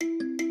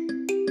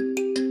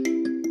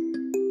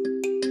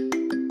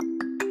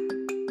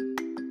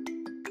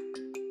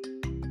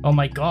Oh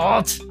my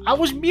god, I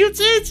was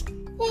muted.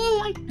 Oh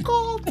my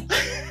god.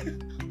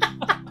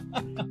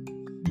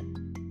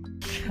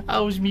 I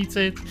was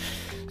muted.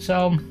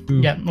 So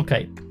yeah,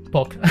 okay,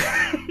 Pog.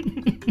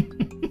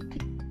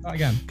 Start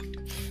again.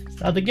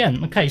 Start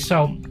again. Okay,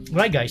 so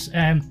right, guys.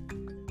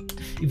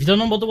 If you don't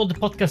know what the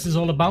podcast is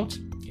all about,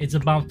 it's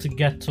about to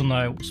get to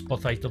know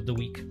Spotlight of the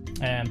Week.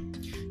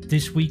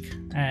 This week,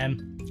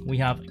 we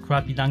have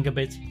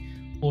CrappyDagnabbit,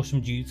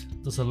 awesome dude.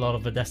 Does a lot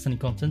of the Destiny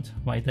content.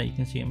 Right there, you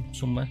can see him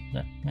somewhere.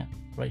 There, yeah,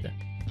 right there,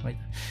 right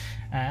there.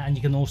 And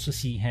you can also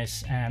see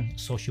his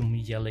social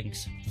media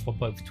links for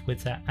both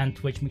Twitter and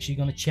Twitch. Make sure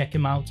you're gonna check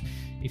him out.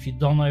 If you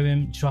don't know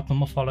him, drop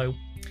him a follow.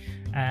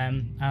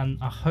 And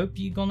I hope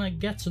you're gonna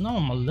get to know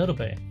him a little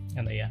bit.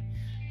 And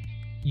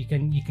you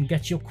can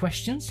get your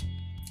questions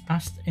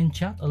asked in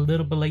chat a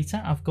little bit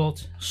later. I've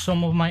got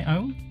some of my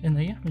own in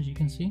here, as you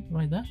can see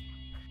right there.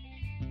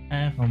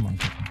 Oh my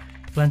god!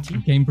 Plenty.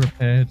 You came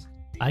prepared.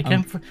 I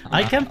came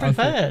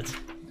prepared.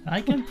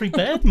 I came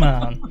prepared,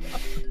 man.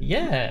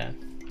 Yeah.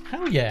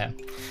 Hell yeah.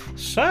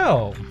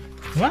 So,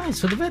 right,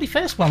 so the very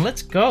first one,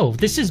 let's go.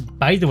 This is,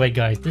 by the way,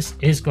 guys, this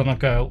is gonna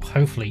go,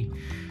 hopefully,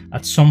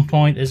 at some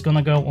point, is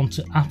gonna go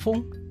onto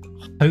Apple,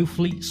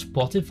 hopefully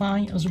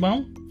Spotify as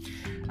well.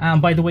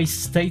 And by the way,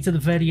 stay to the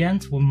very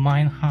end. We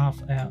might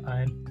have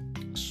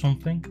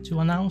something to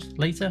announce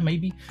later,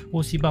 maybe.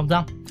 We'll see about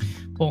that.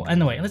 But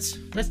anyway, let's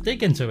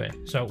dig into it.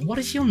 So, what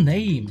is your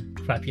name,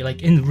 Crappy?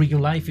 Like in real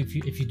life, if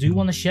you do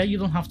want to share, you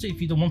don't have to. If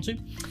you don't want to,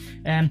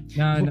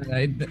 no,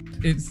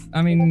 it's.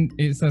 I mean,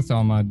 it says so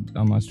on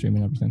my stream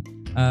and everything.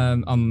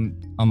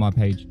 On my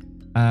page.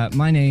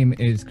 My name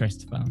is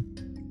Christopher.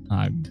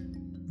 I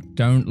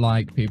don't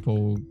like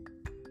people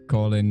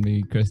calling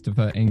me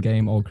Christopher in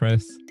game or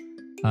Chris.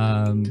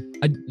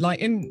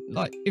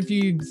 If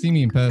you see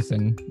me in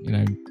person, you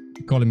know,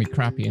 calling me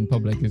Crappy in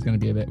public is going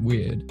to be a bit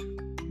weird.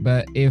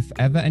 But if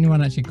ever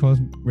anyone actually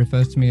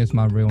refers to me as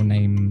my real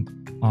name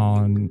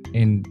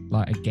in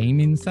like a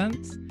gaming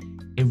sense,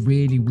 it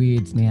really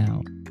weirds me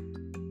out.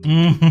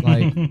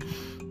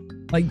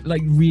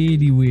 like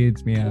really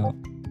weirds me out.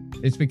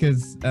 It's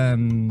because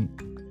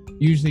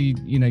usually,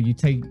 you know,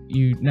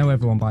 you know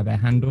everyone by their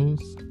handles.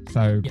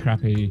 So yeah.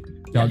 Crappy,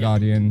 Dark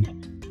Guardian,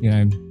 you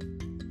know,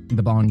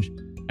 the Bonge,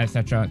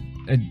 etc.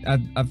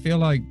 I feel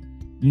like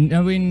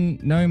knowing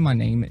my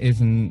name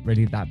isn't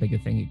really that big a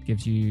thing. It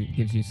gives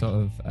you sort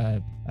of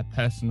a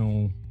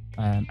personal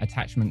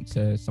attachment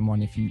to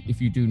someone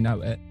if you do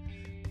know it.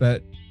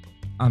 But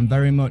I'm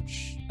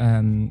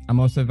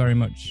also very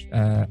much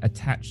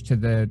attached to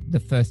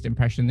the first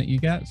impression that you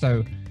get.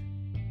 So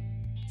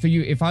for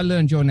you, if I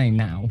learned your name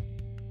now,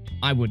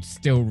 I would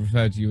still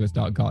refer to you as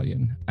Dark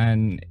Guardian.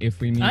 And if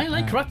we meet, I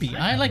like Crappy.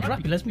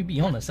 Let's be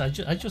honest. I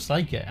just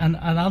like it, and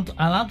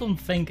I don't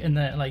think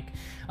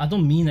I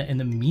don't mean it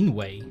in a mean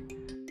way,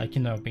 like,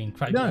 you know, being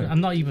Crappy. No.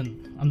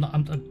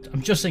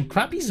 I'm just saying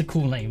Crappy's a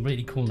cool name,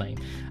 really cool name.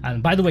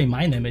 And by the way,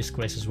 my name is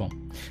Chris as well.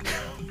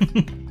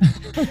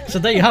 So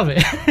there you have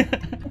it.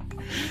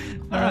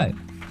 All right.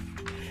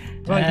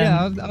 Well,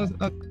 yeah,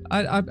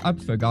 I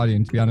prefer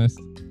Guardian, to be honest.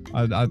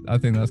 I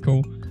think that's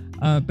cool.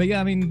 But yeah,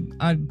 I mean,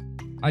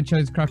 I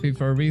chose Crappy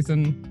for a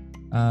reason.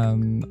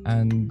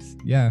 And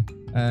yeah,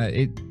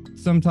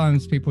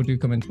 sometimes people do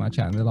come into my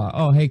chat and they're like,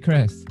 "Oh, hey,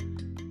 Chris,"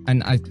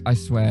 and I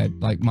swear,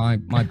 like my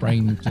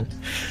brain just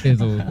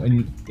fizzles.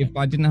 And if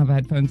I didn't have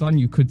headphones on,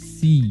 you could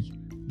see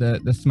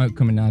the smoke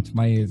coming out of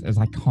my ears as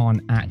I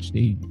can't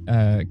actually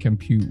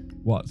compute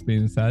what's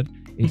being said.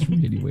 It's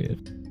really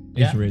weird.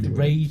 It's really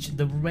weird.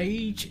 The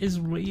rage is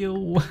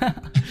real.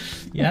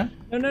 Yeah.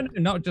 No,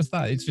 not just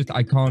that. It's just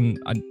I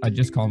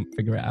just can't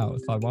figure it out.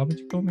 It's like, why would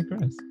you call me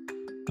Chris?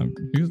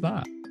 Who's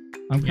that?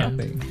 I'm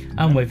Crappy.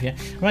 I'm with you.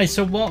 Right.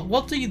 So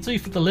what do you do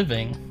for the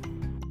living?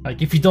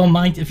 Like, if you don't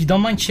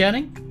mind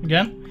sharing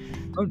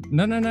again. Oh,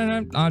 no.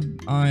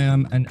 I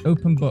am an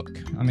open book.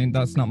 I mean,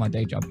 that's not my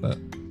day job, but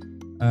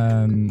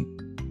I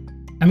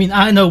mean,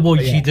 I know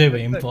what you're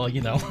doing, but you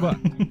know. Well,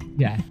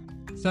 yeah.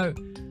 So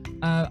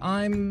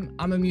I'm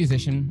a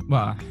musician.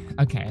 Well,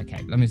 okay.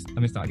 Let me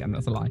start again.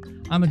 That's a lie.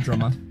 I'm a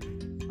drummer.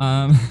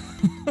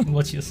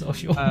 What's your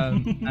social?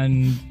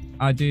 And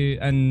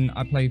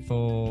I play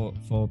for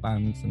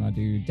bands, and I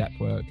do dep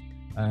work,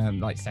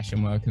 like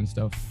session work and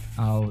stuff.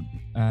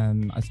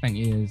 I spent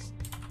years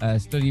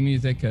studying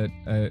music at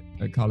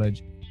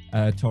college,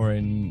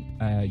 touring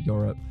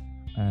Europe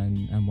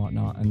and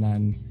whatnot, and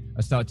then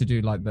I started to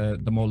do like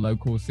the more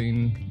local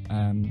scene.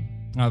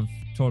 I've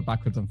toured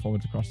backwards and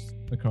forwards across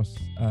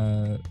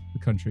the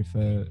country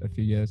for a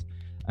few years,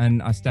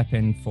 and I step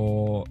in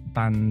for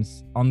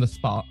bands on the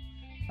spot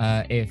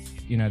if,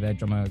 you know, their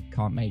drummer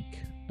can't make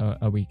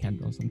a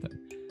weekend or something.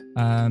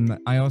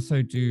 I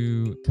also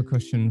do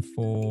percussion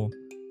for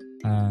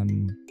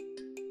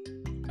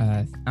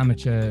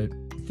amateur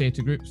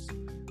theatre groups.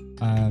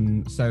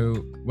 So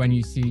when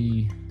you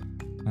see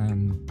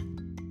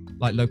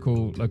like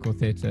local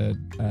theatre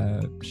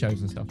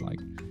shows and stuff, like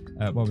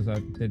what was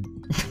that?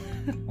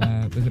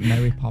 Was it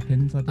Mary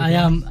Poppins? I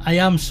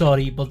am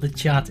sorry, but the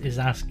chat is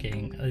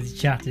asking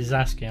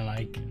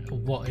like,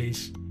 what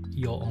is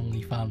your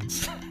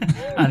OnlyFans?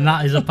 And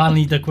that is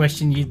apparently the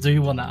question you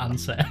do want to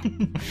answer.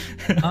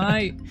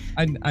 I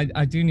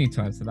do need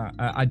to answer that.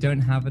 I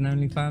don't have an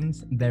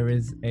OnlyFans. There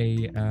is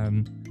a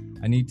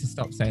I need to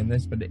stop saying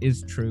this, but it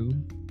is true.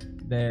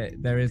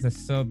 There is a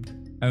sub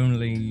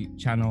only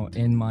channel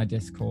in my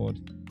Discord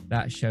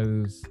that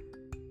shows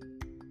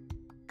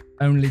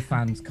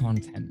OnlyFans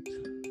content,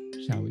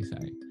 shall we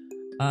say.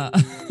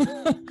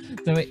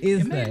 So it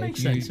is there.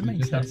 Makes sense. You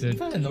just have to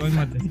join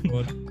my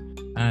Discord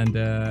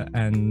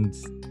and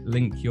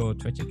link your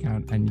Twitch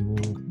account, and you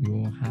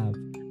will have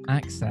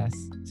access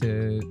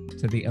to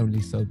the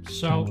only sub.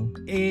 So channel.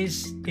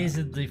 is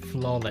it the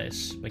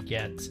flawless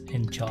baguette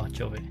in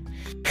charge of it?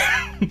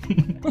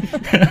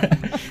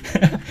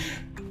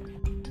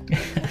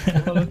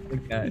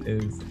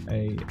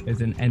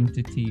 is an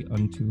entity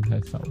unto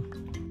herself.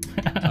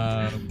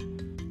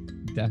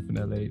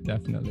 Definitely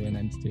an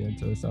entity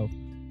unto herself.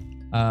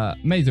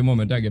 Amazing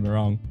woman, don't get me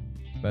wrong,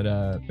 but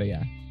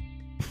yeah.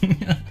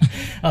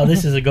 Oh,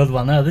 this is a good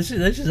one. No, this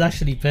is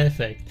actually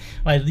perfect.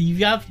 Like, do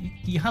you have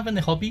any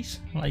hobbies,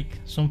 like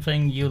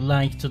something you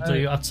like to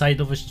do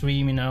outside of a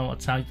stream, you know,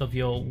 outside of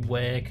your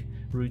work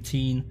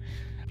routine?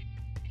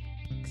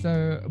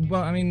 So,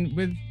 well, I mean,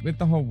 with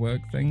the whole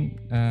work thing,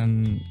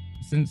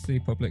 since the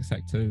public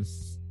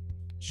sector's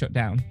shut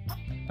down,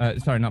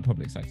 sorry, not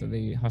public sector,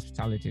 the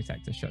hospitality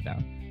sector shut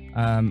down,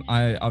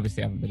 I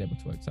obviously haven't been able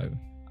to work, so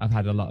I've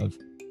had a lot of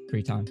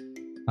free time.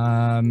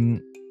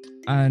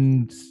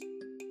 And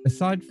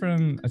aside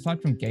from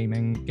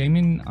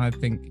gaming I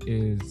think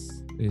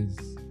is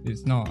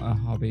it's not a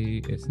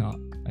hobby, it's not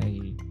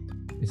a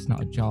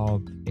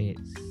job,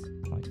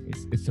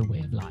 it's a way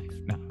of life.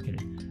 No, I'm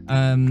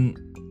kidding.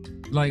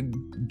 Like,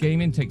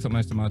 gaming takes up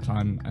most of my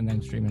time, and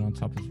then streaming on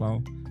top as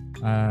well.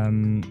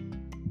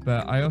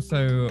 But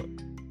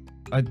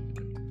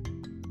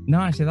no,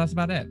 actually that's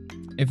about it.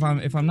 If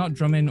I'm not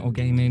drumming or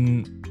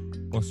gaming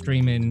or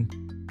streaming,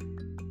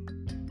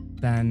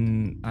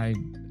 then I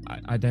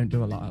don't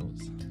do a lot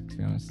else, to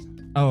be honest.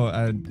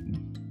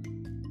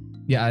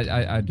 Yeah,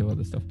 I do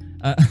other stuff.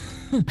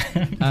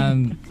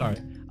 Sorry.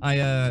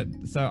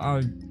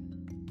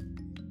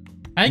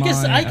 I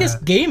guess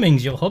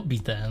gaming's your hobby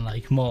then,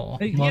 like more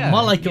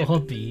like your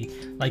hobby,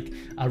 like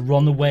a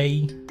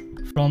runaway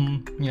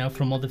from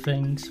other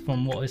things,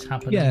 from what is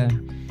happening.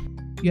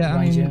 Yeah.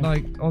 I mean,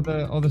 like all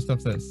the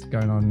stuff that's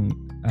going on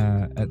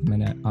at the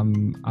minute.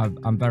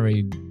 I'm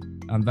very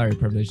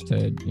privileged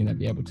to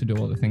be able to do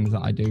all the things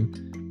that I do.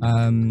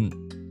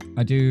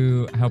 I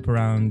do help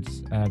around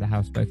the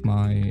house. Both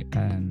my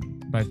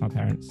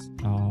parents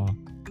are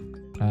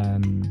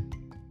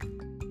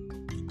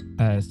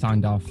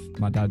signed off.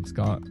 My dad's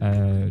got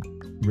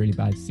really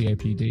bad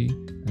COPD,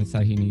 and so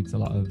he needs a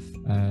lot of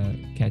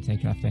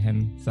caretaking after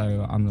him.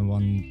 So I'm the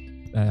one.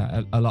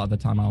 A lot of the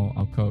time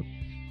I'll cook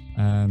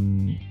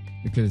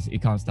because he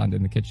can't stand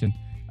in the kitchen.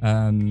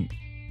 I'll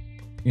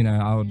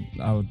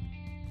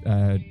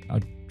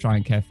try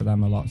and care for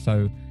them a lot.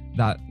 So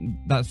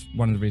that's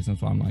one of the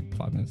reasons why I'm like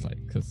 5 minutes late,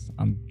 because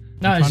I'm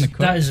trying to cook.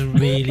 That is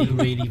really,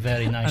 really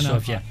very nice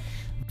of you.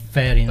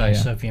 Very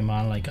nice of you,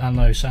 man. Like, I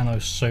know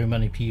so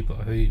many people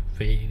who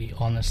really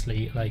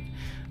honestly like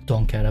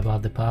don't care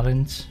about the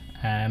parents.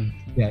 I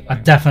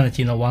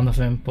definitely know one of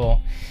them, but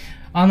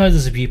I know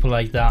there's people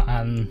like that,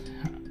 and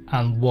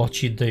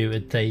what you do,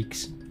 it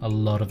takes a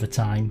lot of the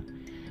time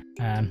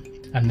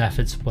and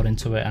effort to put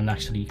into it, and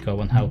actually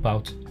go and help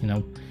out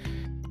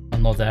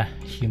another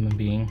human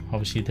being.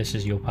 Obviously this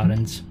is your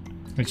parents,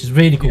 which is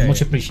really cool.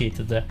 Much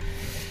appreciated there.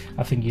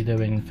 I think you're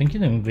doing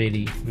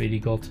really, really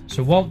good.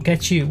 So what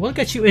gets you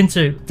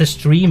into the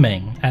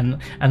streaming, and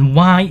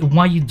why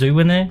you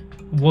doing it?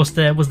 Was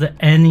there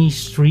any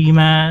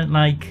streamer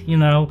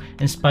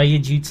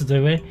inspired you to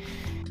do it?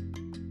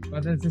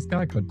 Well, there's this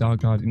guy called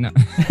Dark Guardian.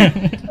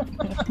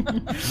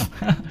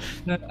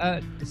 No.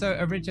 So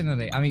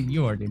originally, I mean,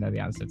 you already know the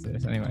answer to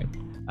this anyway.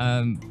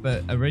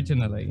 But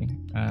originally,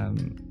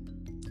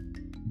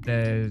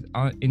 there's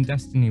in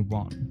Destiny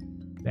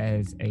 1,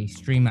 there's a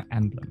streamer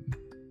emblem,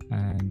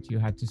 and you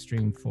had to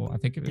stream for, I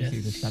think it was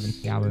either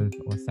 70 hours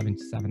or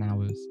 77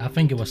 hours. I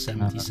think it was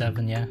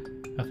 77. Yeah,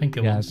 I think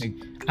it was.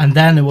 And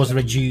then it was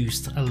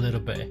reduced a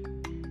little bit.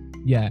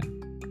 Yeah.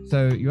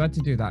 So you had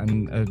to do that,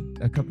 and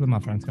a couple of my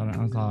friends got it.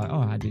 And I was like,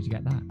 "Oh, how did you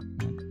get that?" And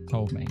they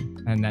told me,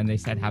 and then they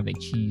said how they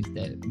cheesed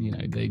it.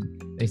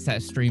 They set a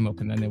stream up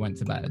and then they went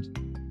to bed.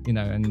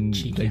 And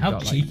cheeky. How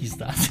cheeky is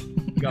that?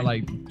 You got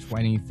like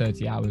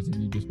 20-30 hours of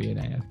you just being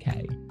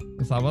AFK.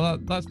 It's like, well,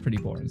 that's pretty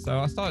boring. So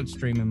I started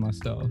streaming my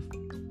stuff,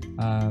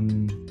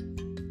 and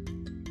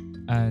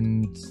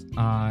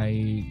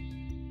I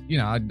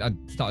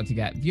started to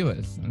get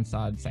viewers, and so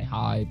I'd say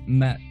hi,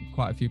 met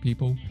quite a few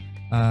people.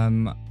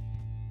 And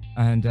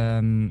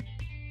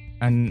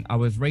I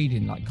was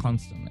raiding like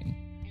constantly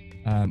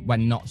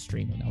when not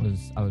streaming.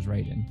 I was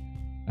raiding,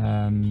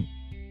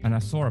 and I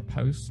saw a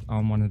post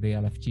on one of the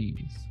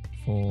LFGs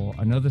for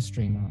another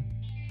streamer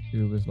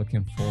who was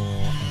looking for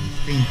a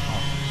stream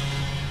partner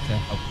to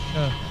help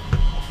her.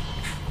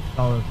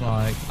 So I was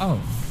like, oh,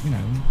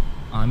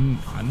 I'm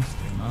a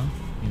streamer.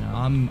 you know,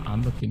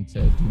 I'm looking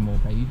to do more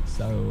raids,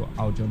 so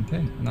I'll jump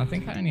in. And I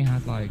think I only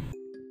had like,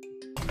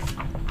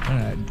 I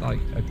don't know, like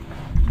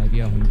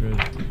maybe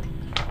 100.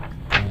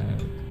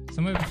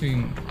 Somewhere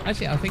between,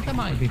 actually, I think I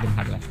might have even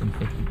had less than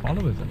 50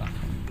 followers at that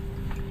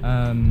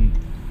point.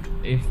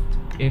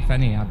 If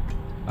any, I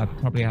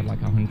probably had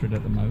like 100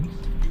 at the most.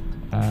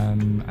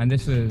 And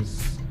this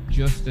was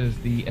just as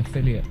the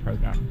affiliate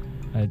program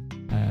had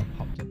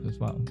popped up as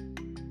well.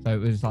 So it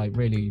was like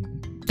really.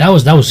 That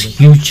was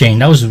huge change.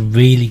 That was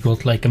really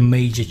good, like a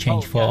major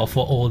change for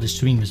all the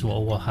streamers.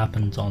 What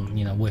happened on,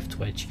 you know, with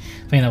Twitch.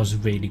 I think that was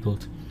really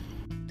good.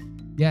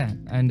 Yeah,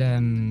 and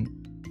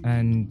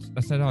I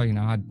said, oh, you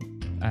know,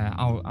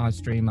 I'll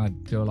stream.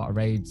 I'd do a lot of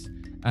raids,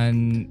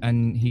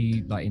 and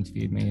he like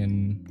interviewed me,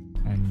 and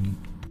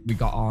we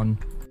got on,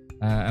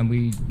 and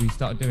we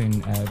started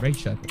doing raid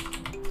circuits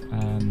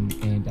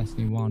in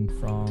Destiny 1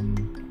 from,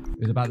 it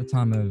was about the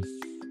time of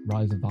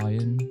Rise of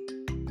Iron.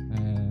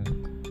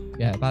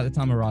 Yeah, about the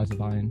time of Rise of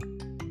Iron,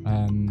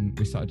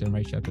 we started doing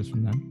raid circuits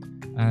from them,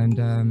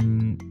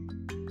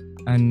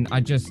 and I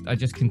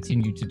just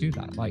continued to do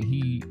that. Like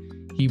he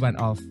went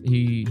off,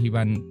 he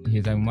went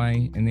his own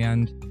way in the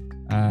end.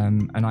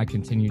 And I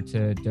continued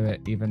to do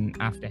it even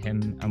after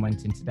him and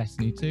went into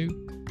Destiny 2,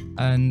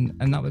 and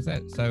that was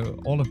it. So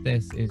all of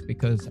this is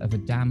because of a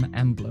damn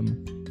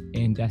emblem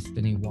in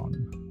Destiny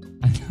 1.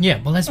 Yeah,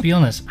 but let's be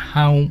honest,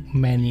 how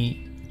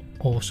many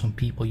awesome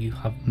people you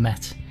have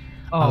met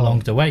along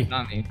the way,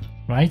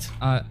 right?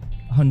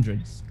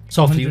 Hundreds.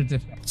 Totally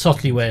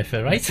worth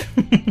it, right?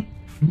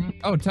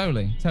 Oh,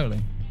 totally. So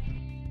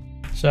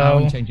I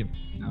wouldn't change it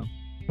now.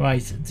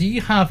 Right, do you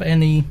have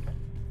any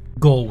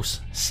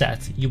goals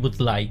set you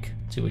would like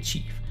to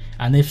achieve,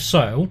 and if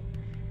so,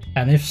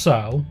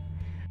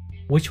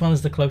 which one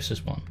is the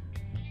closest one?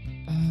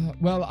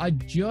 Well, I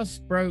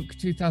just broke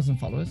 2,000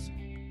 followers,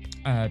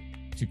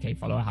 2K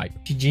follower hype.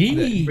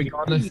 GG.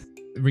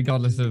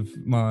 Regardless of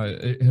my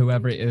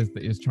whoever it is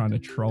that is trying to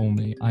troll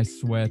me, I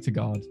swear to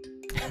God.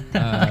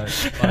 I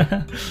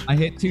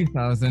hit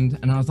 2,000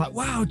 and I was like,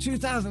 wow,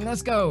 2,000,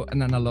 let's go.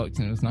 And then I looked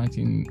and it was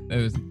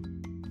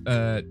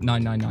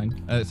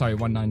 999. Sorry,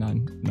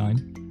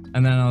 1999.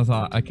 And then I was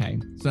like, okay.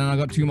 So then I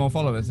got 2 more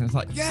followers and it's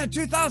like, yeah,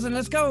 2,000,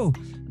 let's go.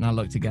 And I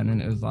looked again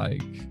and it was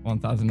like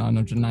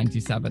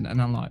 1,997.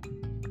 And I'm like,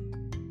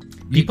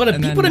 people are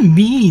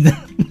mean.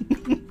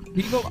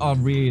 People are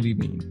really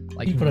mean.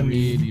 Like, people are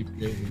really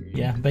mean.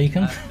 Yeah,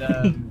 bacon.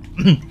 And,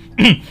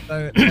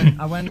 so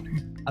I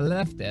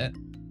left it,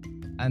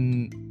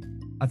 and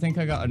I think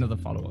I got another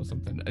follow or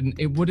something. And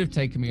it would have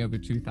taken me over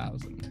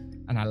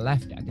 2,000. And I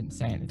left it. I didn't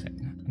say anything.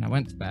 And I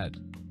went to bed.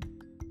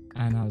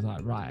 And I was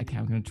like, right, okay,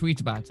 I'm going to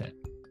tweet about it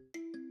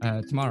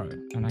tomorrow.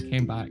 And I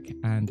came back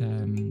and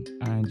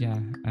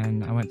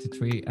I went to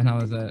tweet and I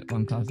was at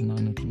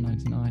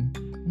 1,999.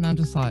 And I'm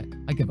just like,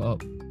 I give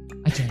up.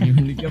 I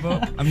genuinely give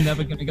up. I'm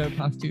never going to go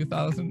past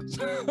 2,000.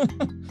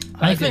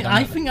 I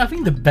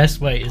think the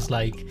best way is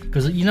like,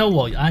 because you know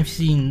what, I've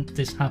seen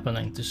this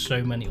happening to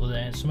so many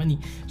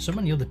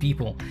other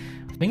people.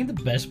 I think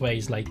the best way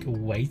is like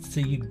wait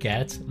till you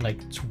get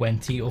like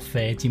 20 or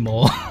 30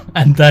 more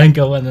and then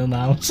go and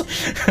announce.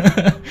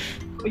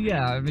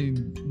 Yeah, I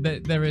mean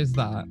there is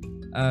that,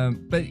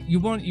 but you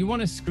want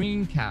to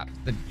screen cap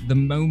the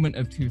moment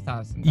of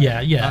 2,000.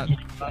 Yeah,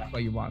 that's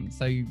what you want.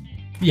 So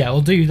yeah,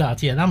 we'll do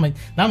that. Yeah,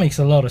 that makes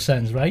a lot of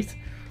sense, right?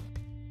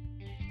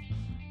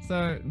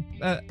 So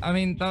I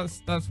mean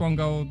that's one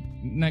goal.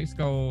 Next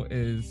goal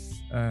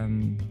is I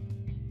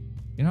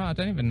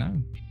don't even know.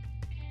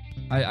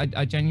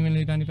 I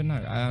genuinely don't even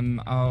know.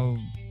 I'm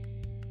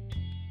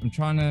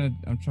trying to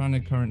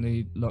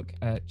currently look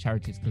at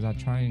charities because I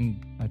try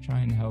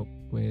and help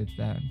with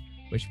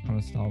Wish Upon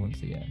a Star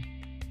once a year.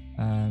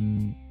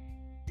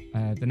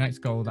 The next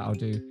goal that I'll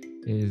do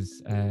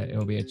is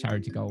it'll be a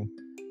charity goal,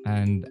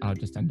 and I'll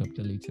just end up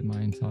deleting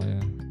my entire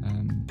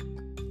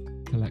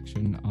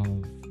collection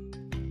of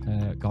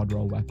God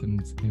roll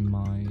weapons in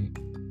my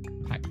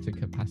pack to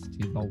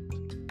capacity vault.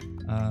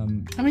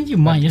 I mean, you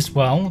might as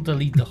well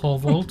delete the whole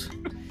vault.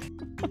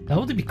 That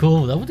would be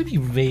cool. That would be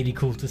really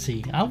cool to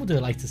see. I would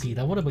like to see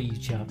that. What about you,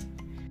 chat?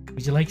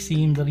 Would you like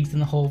seeing deleting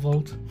the whole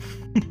vault?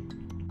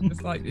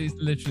 It's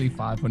literally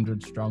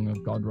 500 strong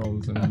of God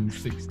rolls and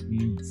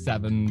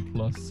 67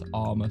 plus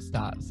armor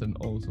stats and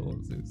all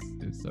sorts.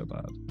 It's so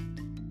bad.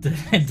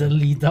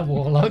 Delete that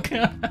warlock.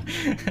 No,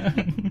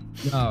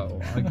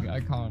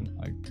 I can't.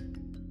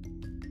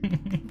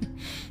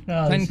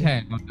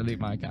 10k, I'll delete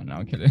my account. No,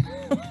 I'm kidding.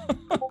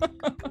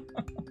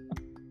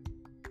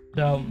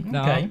 So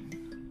okay,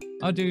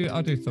 I'll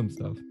do some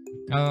stuff.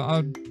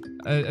 I'll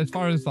as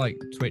far as like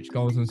Twitch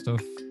goals and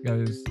stuff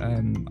goes,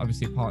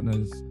 obviously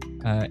partners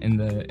in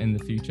the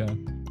future,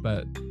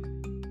 but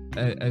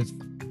as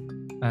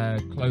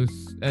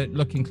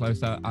looking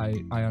closer,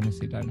 I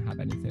honestly don't have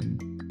anything.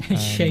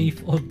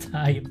 Shave or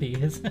dye a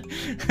beard.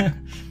 That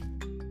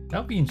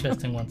would be an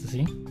interesting one to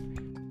see.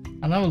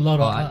 I know a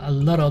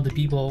lot of other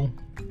people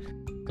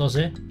does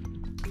it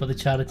for the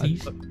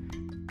charities.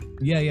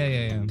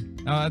 Yeah.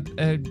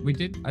 We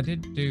did. I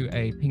did do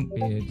a pink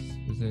beard.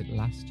 Was it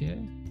last year?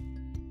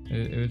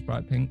 It was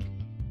bright pink.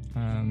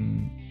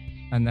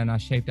 And then I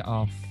shaved it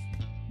off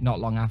not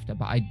long after.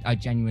 But I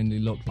genuinely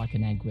looked like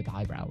an egg with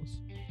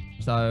eyebrows.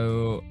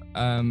 So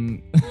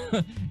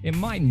it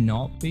might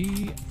not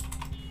be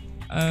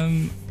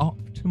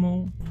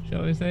optimal,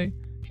 shall we say,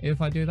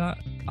 if I do that.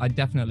 I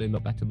definitely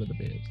look better with a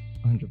beard,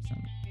 100%.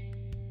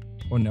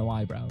 Or no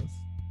eyebrows.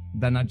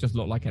 Then I just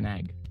look like an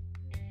egg.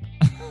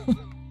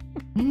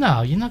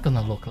 No, you're not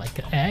gonna look like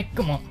an egg.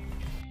 Come on.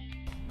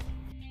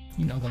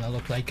 You're not gonna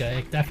look like an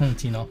egg.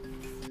 Definitely not.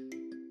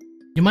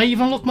 You might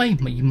even look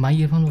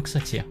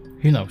sexier.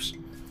 Who knows?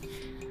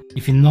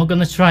 If you're not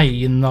gonna try it,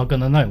 you're not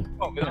gonna know.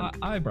 Oh, with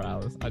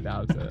eyebrows? I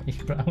doubt it.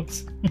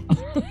 Eyebrows.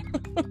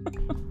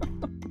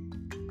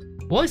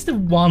 What is the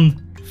one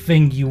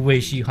thing you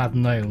wish you had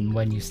known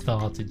when you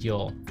started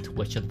your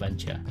Twitch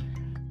adventure?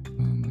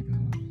 Oh my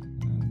god.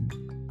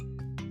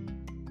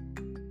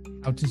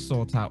 How to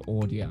sort out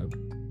audio.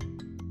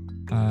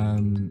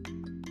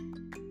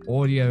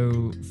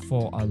 Audio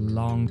for a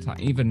long time.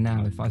 Even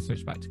now, if I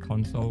switch back to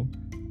console,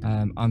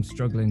 I'm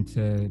struggling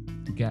to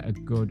get a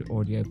good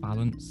audio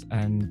balance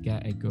and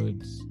get a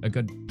good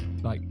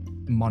like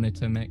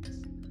monitor mix.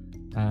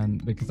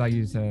 Because I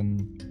use a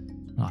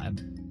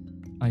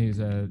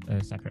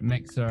separate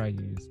mixer.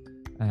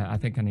 I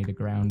think I need a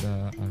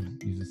grounder. I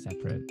use a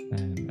separate,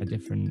 a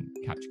different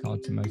capture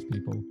card to most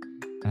people.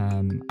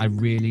 I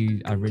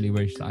really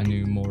wish that I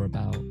knew more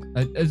about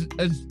as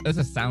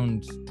a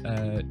sound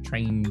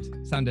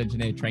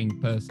engineer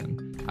trained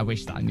person. I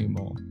wish that I knew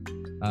more.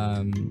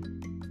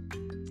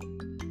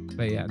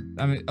 But yeah,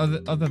 I mean,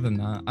 other than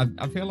that,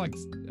 I feel like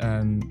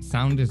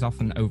sound is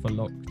often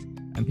overlooked,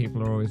 and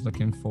people are always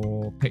looking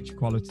for picture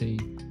quality.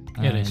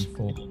 It is.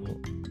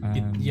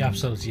 You're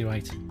absolutely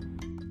right.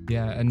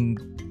 Yeah, and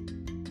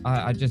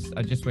I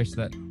just wish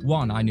that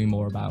one, I knew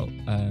more about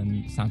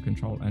sound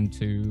control, and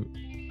two,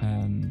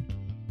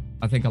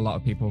 I think a lot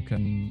of people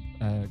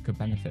could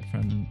benefit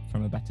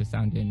from a better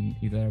sounding,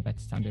 either a better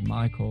sounding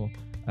mic or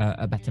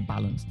a better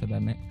balance to their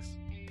mix.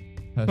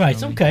 Personally.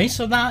 Right. Okay.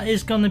 So that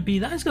is gonna be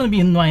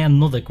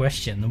another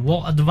question.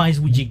 What advice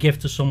would you give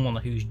to someone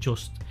who's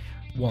just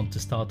want to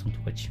start on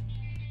Twitch?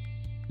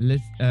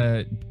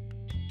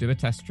 Do a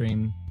test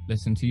stream.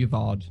 Listen to your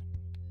VOD.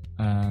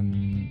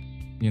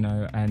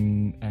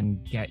 And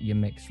get your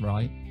mix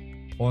right.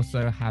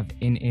 Also have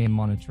in-ear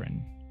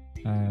monitoring.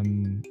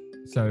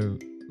 So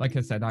like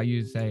I said, I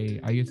use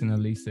an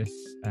Alesis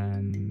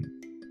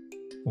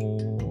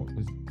for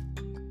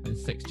a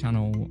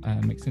 6-channel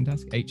mixing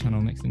desk, 8-channel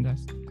mixing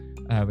desk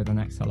with an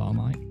XLR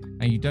mic,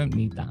 and you don't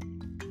need that.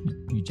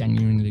 You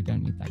genuinely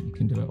don't need that. You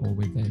can do it all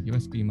with a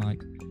USB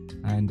mic,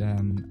 and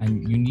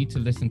you need to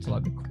listen to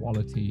like the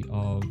quality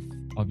of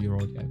your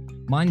audio.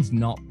 Mine's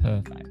not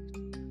perfect.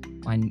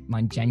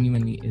 Mine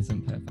genuinely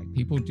isn't perfect.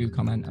 People do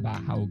comment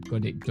about how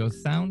good it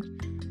does sound,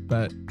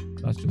 but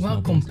that's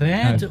just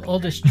compared to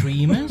other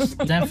streamers,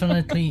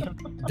 definitely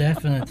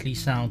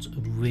sounds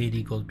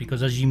really good,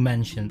 because as you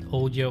mentioned,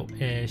 audio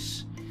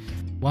is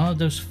one of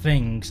those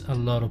things a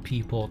lot of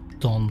people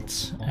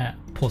don't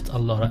put a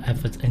lot of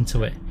effort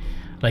into it.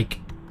 Like,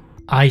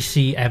 I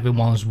see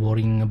everyone's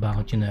worrying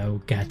about,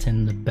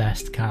 getting the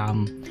best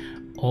cam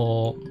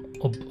or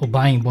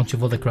buying a bunch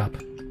of other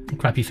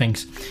crappy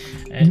things.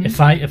 If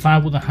I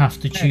wouldn't have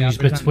to choose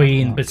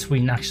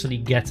between actually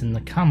getting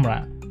the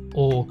camera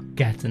or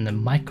getting the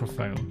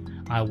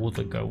microphone, I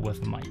would go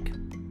with a mic.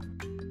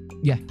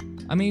 Yeah,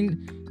 I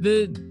mean,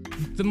 the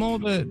more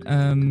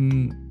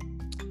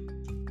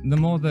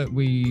that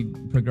we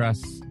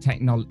progress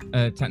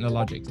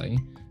technologically,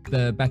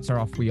 the better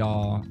off we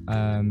are.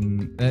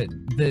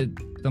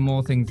 The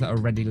more things that are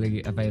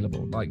readily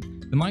available, like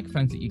the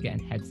microphones that you get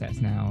in headsets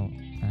now,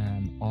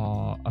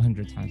 are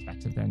 100 times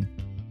better than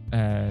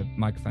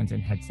microphones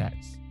in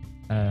headsets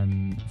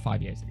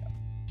 5 years ago.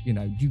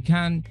 You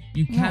can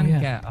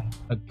get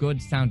a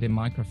good sounding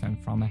microphone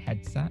from a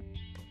headset.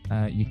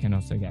 You can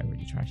also get a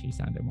really trashy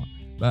sounding one,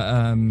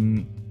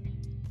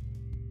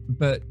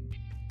 but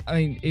I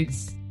mean,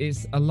 it's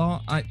a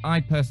lot.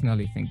 I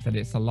personally think that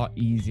it's a lot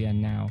easier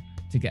now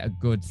to get a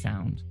good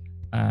sound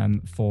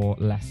for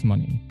less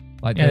money.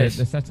 Like the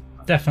setup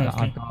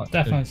definitely cost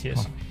a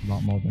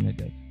lot more than it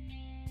did.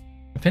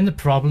 I think the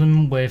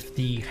problem with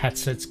the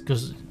headsets,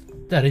 because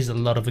there is a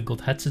lot of good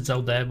headsets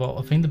out there, but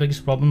I think the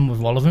biggest problem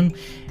with all of them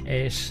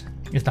is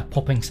that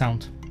popping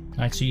sound.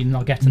 Right, so you're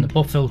not getting the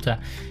pop filter.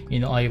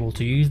 You're not able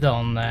to use that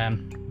on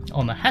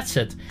a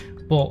headset.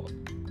 But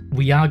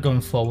we are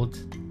going forward.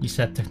 You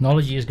said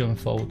technology is going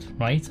forward,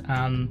 right?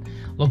 And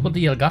look what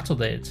the Elgato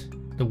did.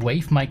 The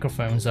Wave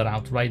microphones are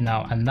out right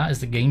now, and that is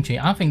the game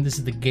changer. I think this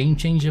is the game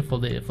changer for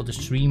the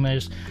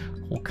streamers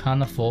who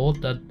can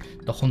afford that.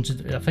 I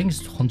think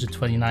it's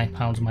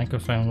 £129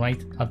 microphone,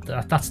 right?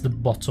 That's the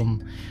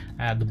bottom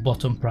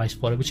price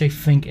for it, which I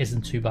think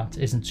isn't too bad,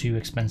 isn't too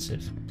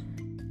expensive.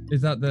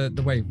 Is that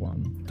the Wave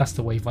one? That's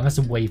the Wave one. That's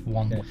the Wave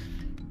one. Yeah.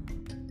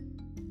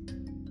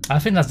 I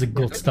think that's a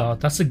good start.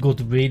 That's a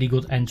really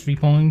good entry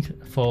point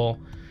for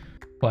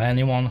for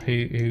anyone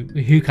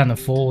who can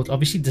afford.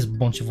 Obviously, there's a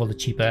bunch of other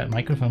cheaper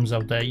microphones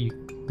out there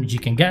you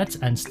can get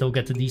and still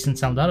get a decent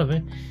sound out of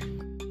it.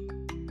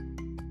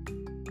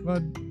 Well,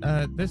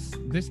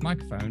 this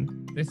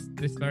microphone, this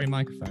very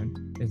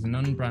microphone, is an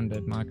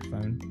unbranded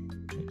microphone,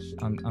 which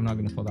I'm not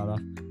going to pull that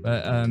off,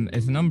 but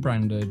it's an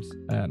unbranded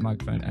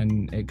microphone,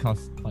 and it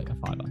costs like a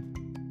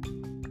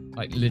 £5,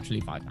 like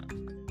literally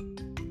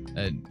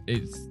 £5.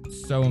 It's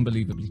so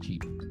unbelievably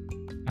cheap.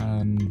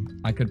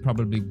 I could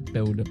probably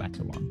build a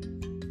better one,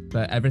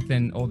 but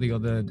all the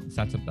other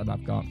setup that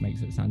I've got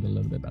makes it sound a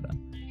little bit better.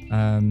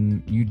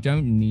 You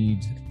don't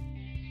need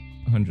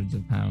hundreds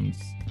of pounds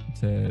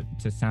to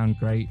sound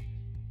great.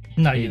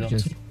 No, you don't. It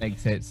just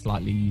makes it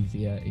slightly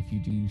easier if you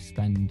do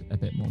spend a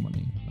bit more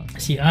money.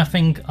 See, I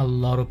think a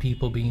lot of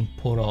people being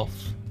put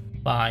off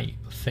by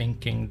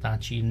thinking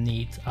that you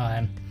need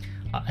an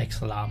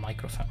XLR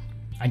microphone,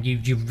 and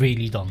you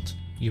really don't.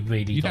 You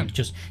really don't.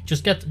 Just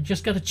get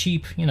a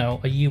cheap, a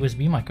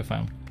USB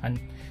microphone, and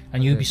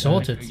you'll be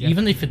sorted. Yeah.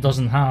 Even if it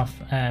doesn't have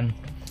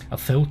a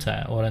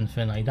filter or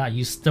anything like that,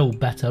 you're still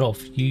better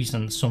off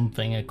using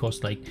something that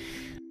costs like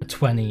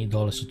 $20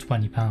 or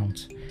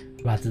 £20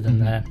 rather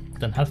than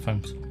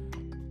headphones.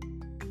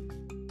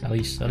 At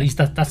least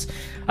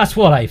that's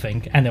what I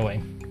think.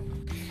 Anyway,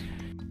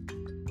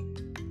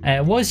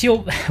 what's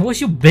your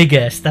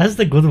biggest? That's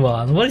the good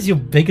one. What is your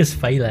biggest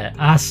failure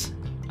as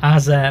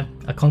a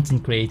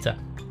content creator,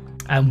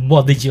 and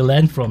what did you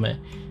learn from it,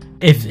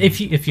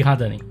 if you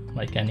had any?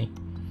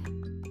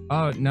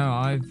 Oh no,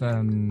 I've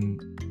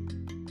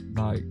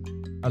like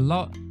a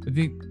lot.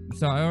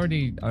 So I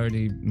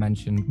already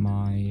mentioned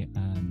my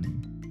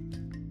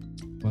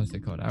what's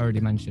it called? I already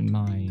mentioned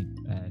my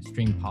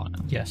stream partner.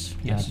 Yes,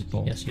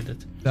 before. Yes, you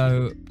did.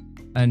 So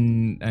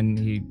and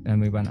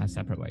we went our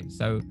separate ways.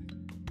 So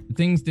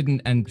things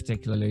didn't end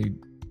particularly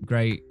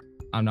great.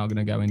 I'm not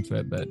going to go into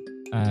it, but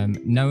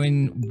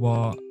knowing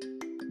what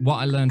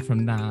I learned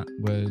from that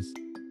was,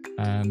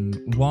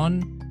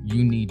 one,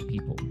 you need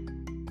people.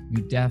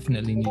 You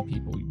definitely need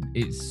people.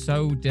 It's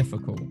so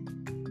difficult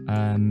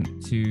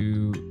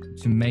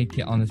to make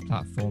it on this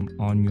platform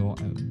on your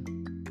own.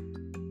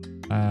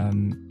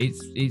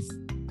 It's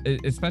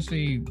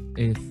especially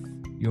if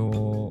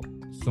you're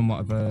somewhat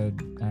of a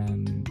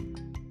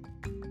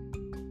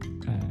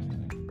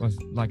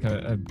like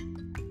a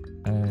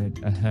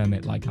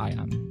hermit like I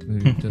am, who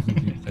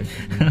doesn't do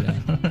social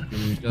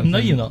media. No,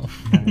 you're not.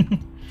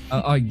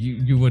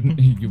 You wouldn't.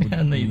 You wouldn't.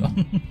 Yeah, no, you're not.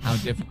 How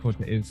difficult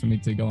it is for me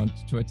to go on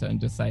Twitter and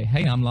just say,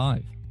 "Hey, I'm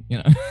live."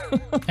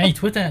 Hey,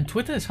 Twitter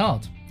is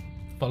hard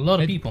for a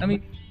lot of people. I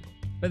mean,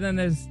 but then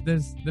there's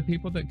the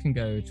people that can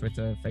go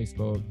Twitter,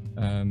 Facebook,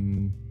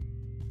 and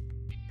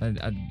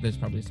there's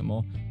probably some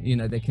more.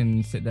 They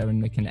can sit there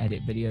and they can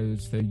edit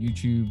videos for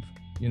YouTube,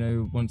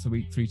 once a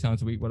week, 3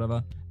 times a week,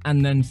 whatever,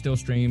 and then still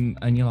stream.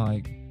 And you're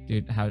like,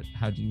 dude, how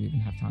do you even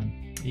have time?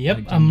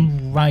 Yep,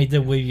 I'm right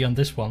there with you on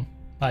this one.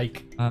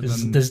 Like,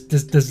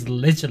 there's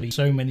literally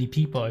so many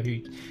people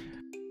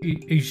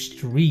who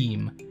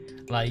stream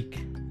like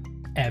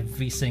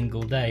every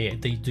single day.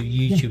 They do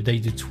YouTube, they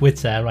do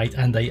Twitter, right?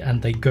 And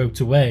they go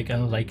to work,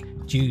 and I'm like,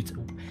 dude,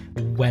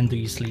 when do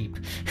you sleep?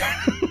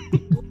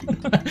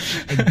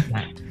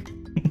 Exactly.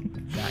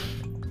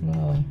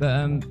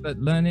 But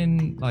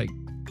learning,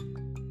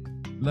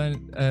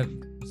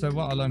 so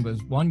what I learned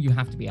was, one, you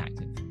have to be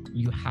active.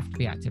 You have to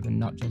be active, and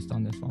not just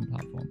on this one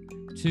platform.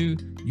 2,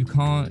 you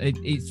can't.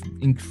 It's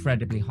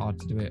incredibly hard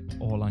to do it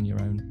all on your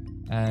own.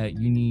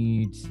 You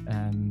need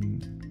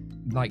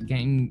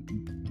getting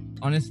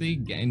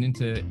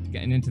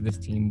into this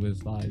team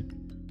was like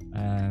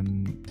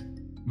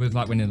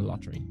winning the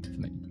lottery for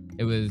me.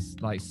 It was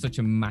like such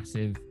a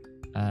massive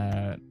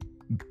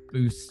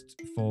boost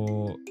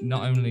for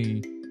not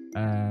only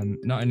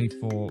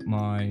for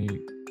my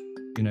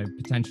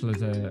potential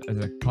as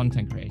a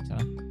content creator,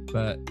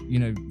 but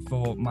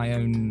for my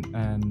own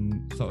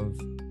sort of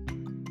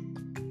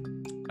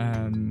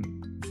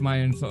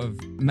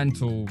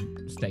mental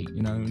state.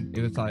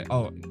 It was like,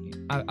 oh,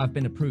 I've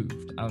been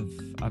approved.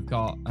 I've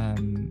got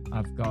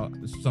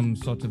some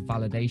sort of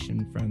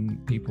validation from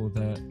people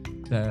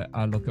that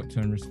I look up to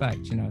and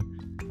respect.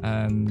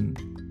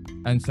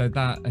 And so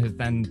that has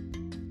then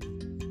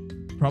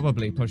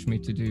probably pushed me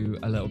to do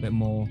a little bit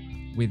more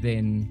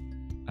within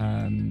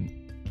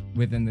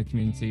the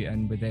community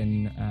and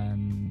within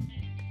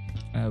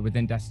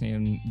Destiny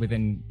and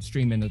within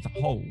streaming as a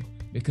whole,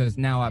 because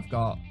now I've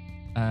got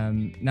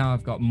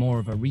more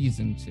of a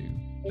reason to,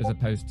 as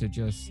opposed to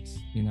just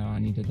I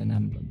needed an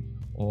emblem,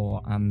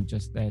 or I'm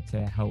just there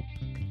to help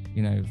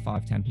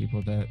 5-10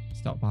 people that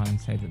stop by and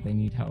say that they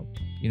need help.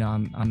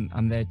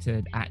 I'm there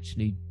to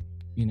actually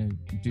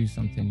do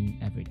something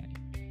every day.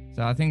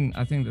 So I think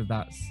that's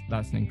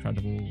an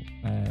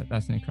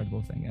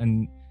incredible thing,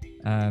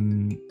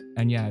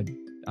 and yeah,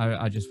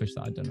 I just wish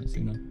that I'd done it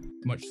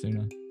much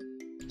sooner.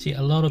 See,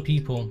 a lot of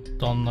people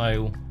don't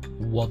know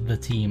what the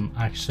team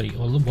actually,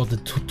 or what the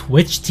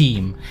Twitch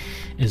team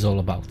is all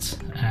about.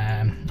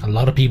 A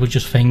lot of people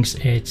just thinks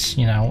it's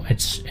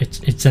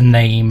a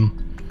name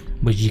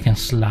which you can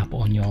slap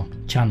on your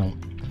channel.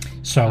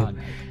 So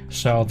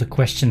the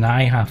question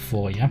I have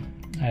for you,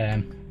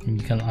 and you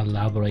can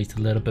elaborate a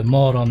little bit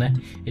more on it,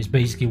 is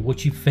basically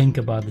what you think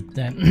about the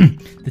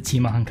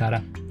team at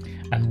Ankara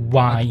and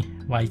why.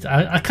 Why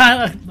I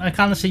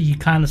kind of say you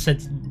kind of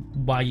said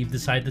why you've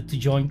decided to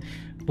join,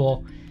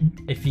 but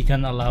if you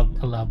can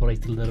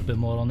elaborate a little bit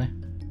more on it.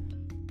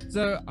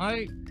 So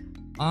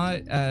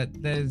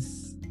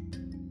there's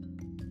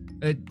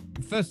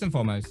first and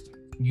foremost,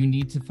 you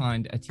need to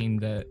find a team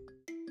that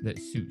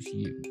suits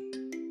you.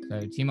 So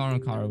Team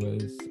Ankara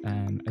was,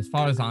 as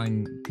far as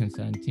I'm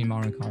concerned, Team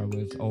Ankara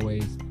was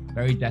always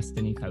very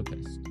Destiny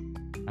focused,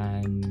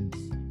 and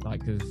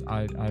like, because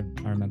I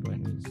remember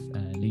when it was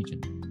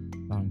Legion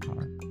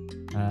Ankara,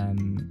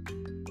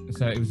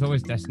 so it was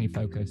always Destiny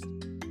focused,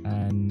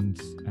 and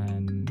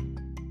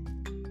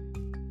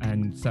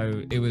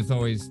so it was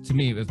always, to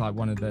me, it was like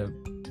one of the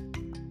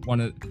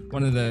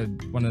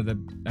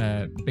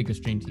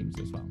biggest dream teams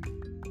as well.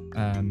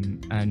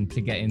 And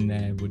to get in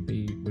there would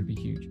be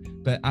huge.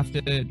 But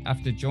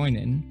after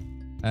joining,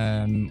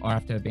 or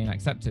after being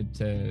accepted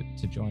to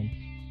join,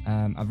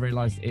 I've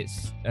realized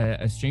it's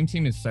a stream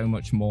team is so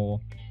much more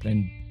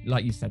than,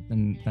 like you said,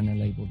 than a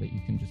label that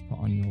you can just put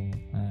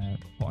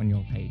on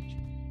your page.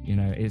 You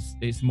know,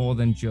 it's more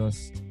than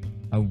just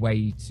a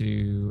way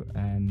to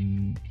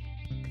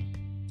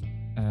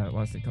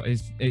what's it called?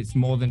 It's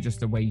more than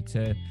just a way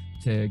to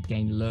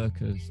gain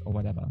lurkers or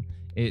whatever.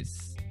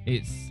 It's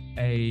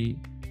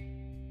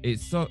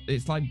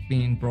like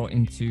being brought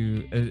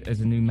into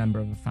as a new member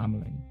of a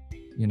family.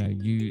 You know,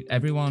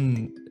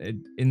 everyone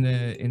in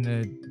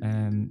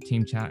the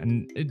team chat,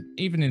 and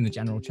even in the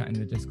general chat in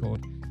the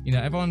Discord, you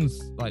know,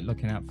 everyone's like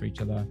looking out for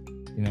each other.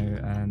 You know,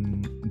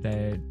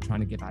 they're trying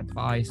to give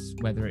advice,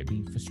 whether it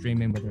be for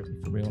streaming, whether it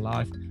be for real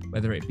life,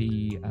 whether it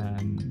be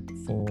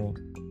for,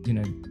 you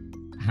know,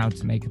 how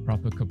to make a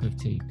proper cup of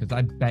tea. Because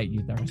I bet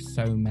you there are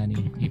so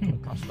many people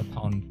across the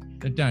pond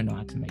that don't know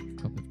how to make a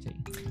cup of tea.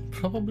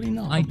 Probably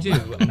not. I do,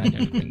 and I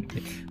don't think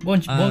it.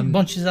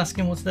 Bunch is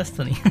asking what's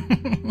Destiny.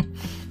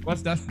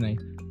 What's Destiny?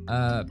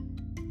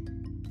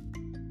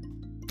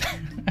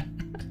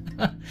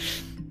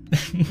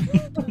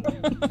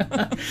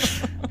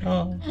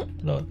 Oh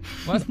Lord.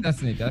 What's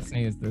Destiny?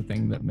 Destiny is the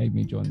thing that made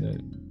me join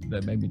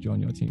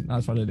your team.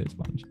 That's what it is,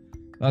 Bunch.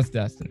 That's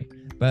Destiny.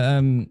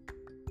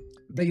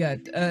 But yeah,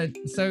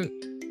 so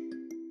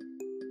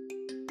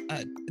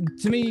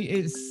to me,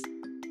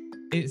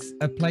 it's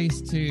a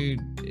place to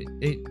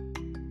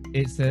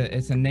it's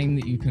a name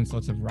that you can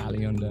sort of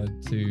rally under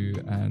to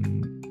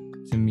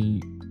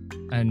meet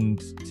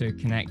and to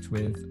connect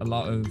with a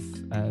lot of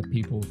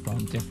people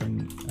from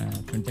different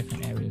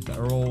areas that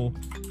are all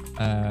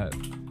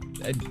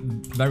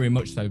very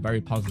much so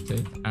very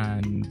positive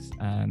and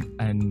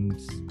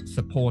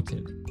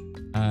supportive.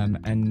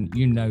 And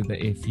you know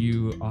that if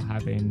you are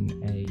having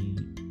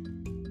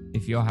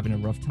a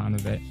rough time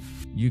of it,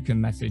 you can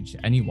message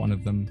any one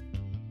of them,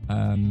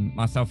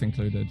 myself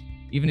included,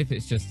 even if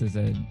it's just as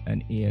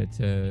an ear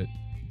to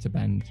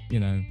bend. You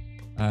know,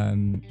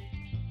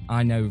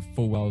 I know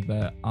full well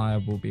that I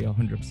will be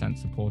 100%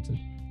 supported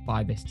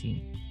by this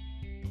team.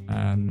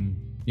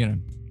 You know,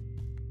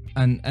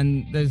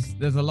 and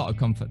there's a lot of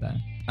comfort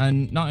there.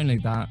 And not only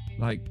that,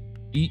 like,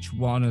 each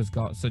one has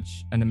got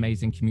such an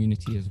amazing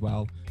community as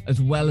well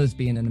as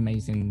being an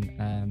amazing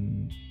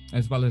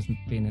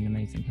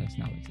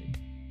personality.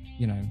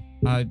 You know,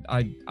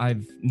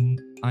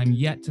 I'm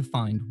yet to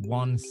find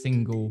one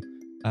single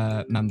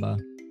member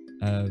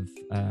of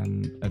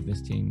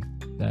this team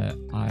that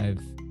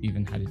I've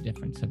even had a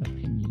difference of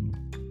opinion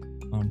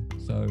on.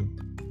 So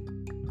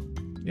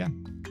yeah,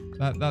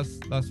 that's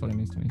what it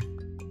means to me.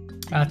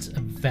 That's a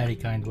very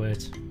kind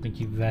word. Thank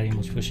you very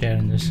much for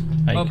sharing this.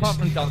 Like, well, apart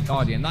from Dark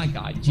Guardian, that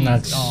guy,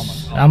 Jesus, oh my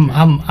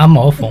God. I'm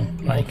awful.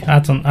 Like, I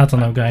don't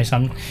know, guys.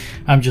 I'm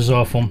just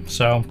awful.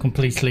 So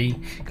completely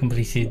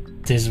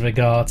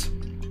disregard.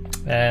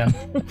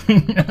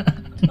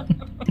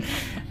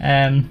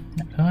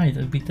 Right,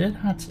 we did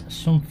have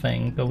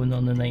something going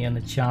on in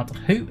the chat.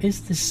 Who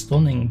is this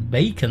stunning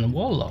bacon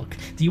warlock?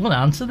 Do you want to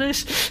answer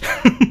this?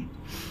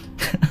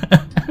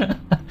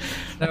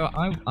 So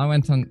I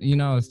went on, you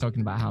know, I was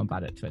talking about how I'm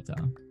bad at Twitter.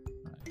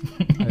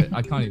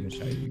 I can't even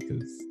show you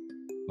because,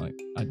 like,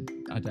 I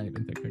don't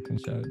even think I can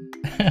show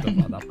stuff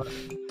like that.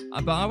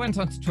 But I went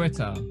onto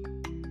Twitter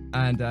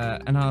and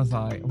I was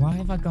like, why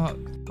have I got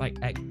like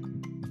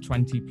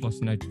 20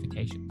 plus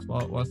notifications?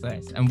 What's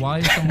this? And why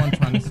is someone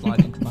trying to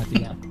slide into my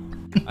DM?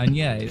 And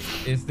yeah,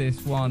 it's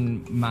this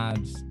one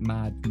mad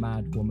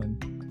woman,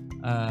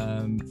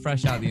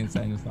 fresh out the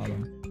insane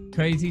asylum.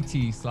 Crazy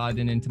T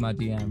sliding into my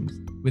DMs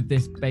with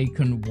this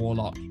bacon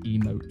warlock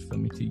emote for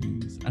me to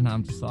use, and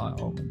I'm just like,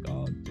 oh my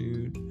God,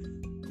 dude,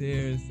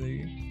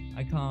 seriously,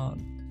 I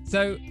can't.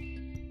 So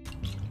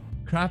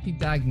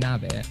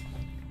CrappyDagnabbit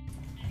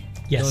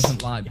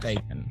doesn't like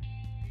bacon,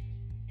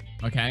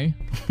 okay?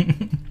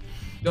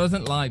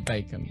 Doesn't like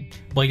bacon,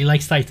 but he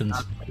likes Titans.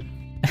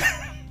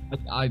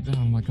 Oh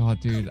my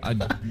God, dude,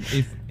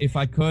 if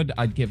I could,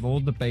 I'd give all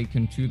the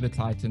bacon to the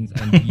Titans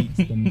and eat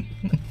them.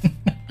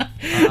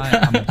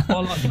 I'm a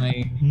warlock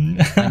main.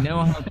 I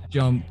know how to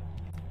jump.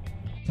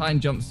 Titan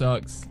jump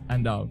sucks.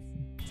 End of.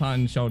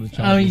 Titan shoulder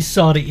charge. I mean,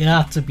 sorry, it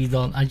had to be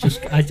done. I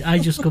just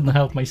couldn't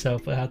help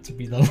myself. It had to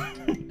be done.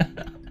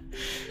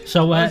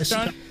 So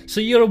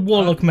you're a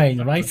warlock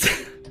main, right?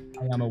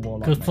 I am a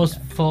warlock. Because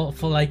for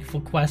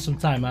quite some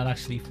time, I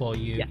actually thought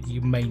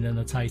you main in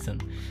a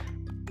Titan.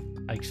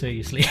 Like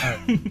seriously.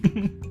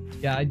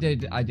 Yeah, I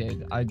did. I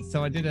did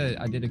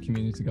a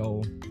community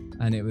goal,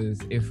 and it was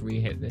if we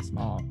hit this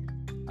mark,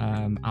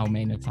 I'll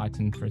main a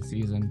Titan for a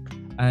season,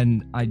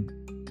 and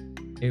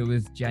it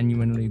was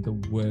genuinely the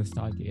worst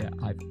idea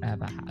I've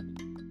ever had.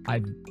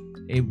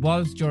 It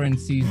was during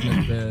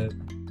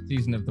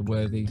season of the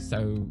worthy,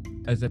 so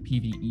as a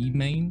PvE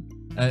main,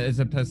 as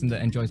a person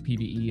that enjoys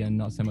PvE and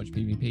not so much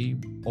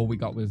PvP, all we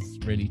got was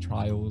really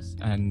trials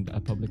and a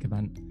public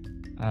event.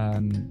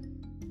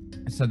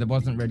 So there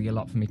wasn't really a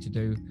lot for me to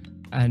do.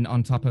 And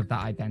on top of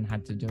that, I then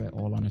had to do it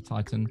all on a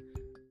Titan,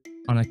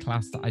 on a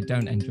class that I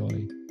don't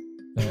enjoy,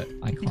 that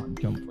I can't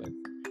jump with.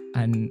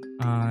 And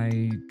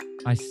I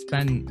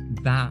spent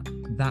that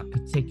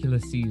particular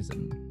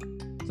season.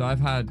 So I've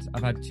had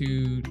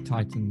 2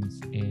 Titans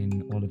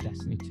in all of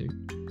Destiny 2.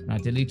 And I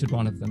deleted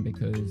one of them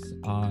because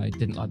I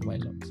didn't like the way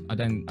it looked. I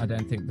don't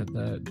think that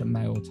the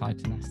male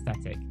Titan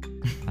aesthetic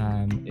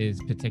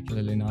is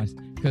particularly nice,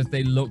 because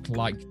they look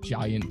like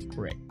giant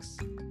bricks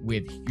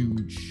with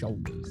huge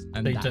shoulders.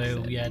 And they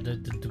do, yeah.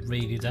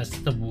 That's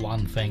the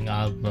one thing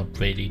I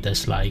really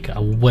dislike. I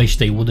wish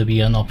there would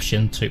be an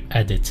option to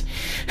edit.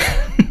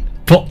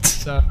 But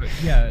so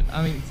yeah,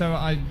 I mean, so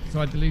I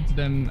deleted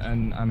them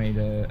and I made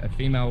a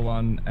female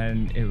one,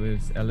 and it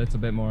was a little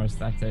bit more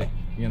aesthetic,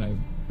 you know,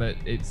 but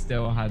it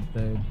still had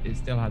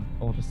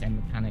all the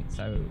same mechanics.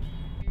 So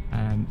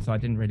I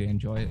didn't really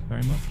enjoy it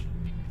very much.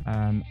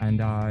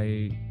 And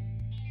I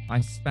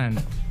spent,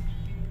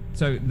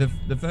 so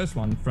the first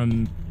one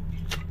from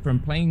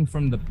playing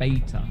from the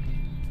beta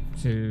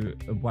to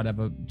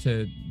whatever,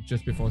 to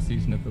just before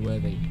Season of the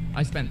Worthy,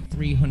 I spent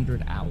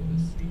 300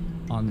 hours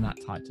on that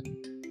Titan,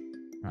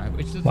 right?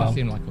 Which doesn't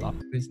seem like a lot,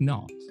 but it's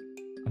not.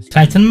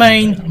 Titan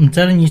main, I'm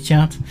telling you,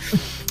 chat.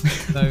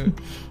 So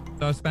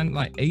I spent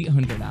like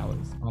 800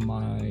 hours on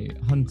my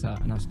Hunter,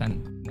 and I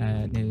spent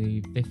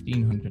nearly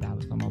 1,500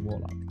 hours on my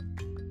Warlock.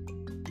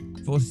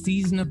 For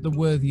Season of the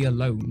Worthy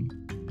alone,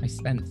 I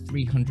spent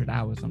 300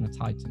 hours on a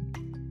Titan,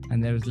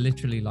 and there was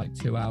literally like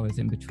 2 hours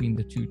in between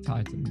the 2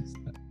 Titans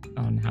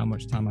on how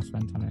much time I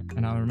spent on it.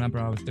 And I remember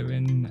I was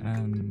doing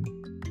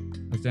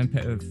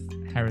Pit of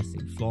Heresy,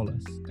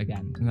 Flawless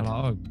again, and they're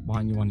like, "Oh, why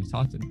aren't you on your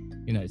Titan?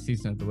 You know, it's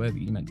Season of the Worthy,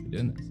 you're meant to be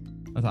doing this."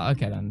 I was like,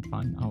 "Okay, then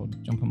fine. I'll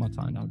jump on my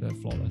Titan. I'll do it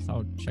Flawless.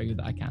 I'll show you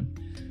that I can."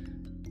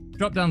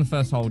 Dropped down the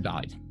first hole,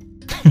 died.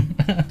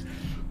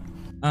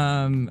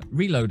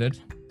 Reloaded,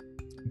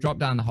 dropped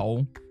down the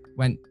hole,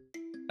 went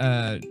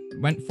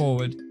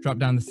forward, dropped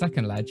down the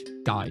second ledge,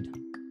 died.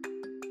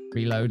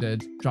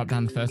 Reloaded, dropped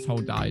down the first hole,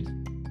 died.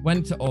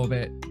 Went to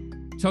orbit,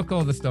 took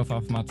all the stuff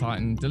off my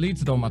Titan,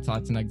 deleted all my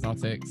Titan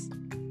exotics,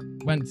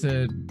 went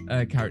to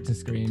character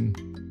screen,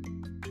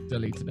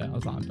 deleted it. I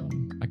was like, I'm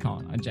done. I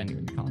can't. I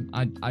genuinely can't.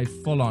 I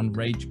full on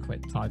rage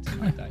quit Titan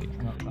that day.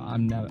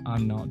 I'm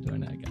not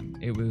doing it again.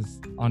 It was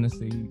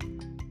honestly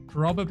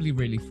probably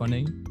really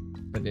funny,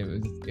 but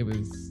it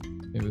was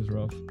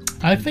rough.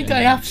 I think I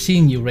have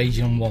seen you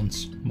raging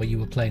once when you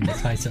were playing the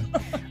Titan.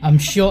 I'm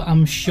sure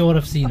I've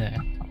seen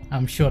it.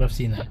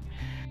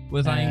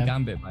 Was I in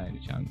Gambit by any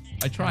chance?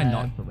 I try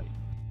not to rage.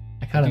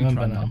 I can't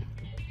remember now.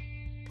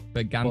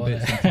 But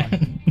Gambit and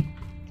Titan,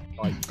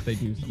 like, they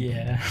do something.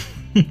 Yeah.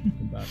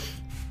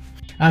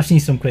 I've seen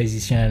some crazy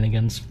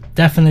shenanigans.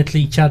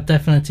 Definitely, Chad.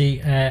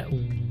 Definitely,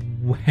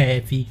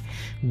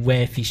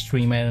 worthy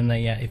streamer. And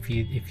yeah, if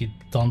you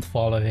don't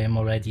follow him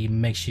already,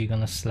 make sure you're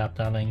gonna slap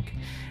that link,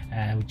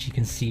 which you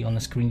can see on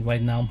the screen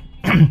right now.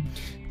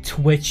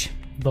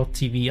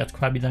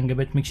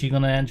 Twitch.tv/CrappyDagnabbit. Make sure you're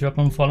gonna drop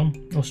and follow.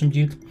 Awesome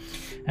dude.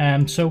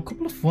 So a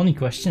couple of funny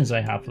questions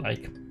I have.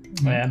 Like,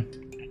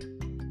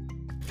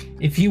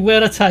 if you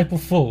were a type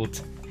of food,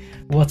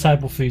 what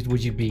type of food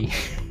would you be?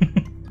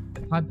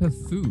 Type of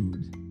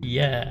food?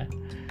 Yeah.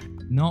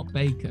 Not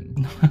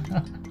bacon.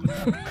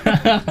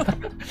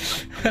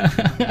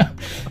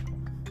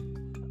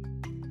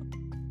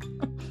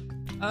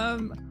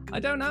 I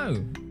don't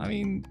know. I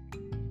mean,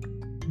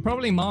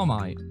 probably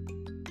Marmite.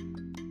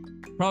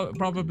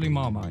 Probably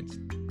Marmite.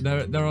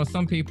 There are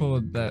some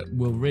people that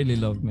will really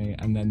love me,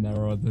 and then there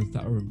are others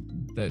that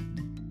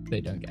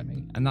they don't get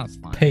me, and that's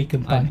fine.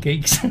 Bacon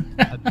pancakes.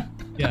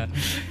 Yeah.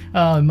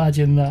 Oh,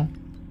 imagine that.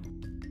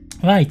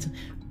 Right,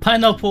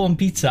 pineapple on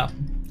pizza.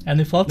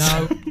 Any thoughts?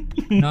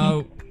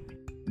 No,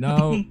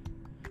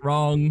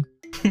 wrong.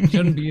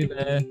 Shouldn't be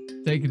there.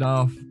 Take it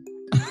off.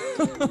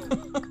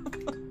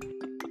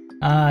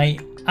 I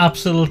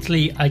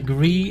absolutely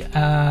agree,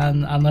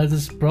 and I know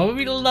there's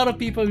probably a lot of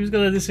people who's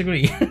gonna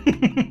disagree.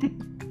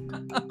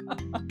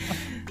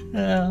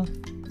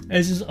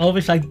 It's just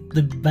always like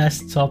the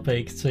best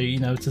topic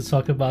to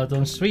talk about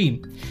on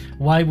stream.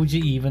 Why would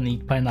you even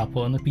eat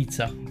pineapple on a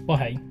pizza? Well,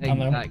 hey,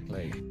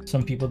 exactly.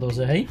 Some people don't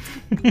say hey.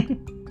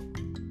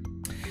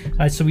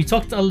 Right, so we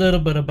talked a little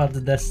bit about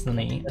the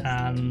Destiny,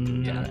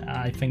 and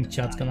I think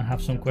Chad's gonna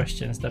have some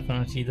questions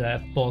definitely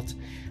there. But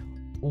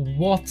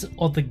what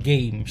other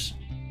games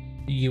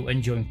do you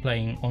enjoy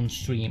playing on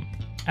stream,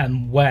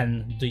 and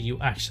when do you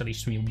actually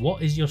stream?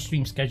 What is your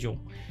stream schedule?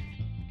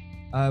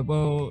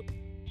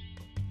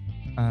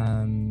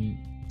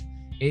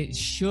 It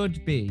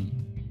should be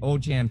all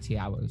GMT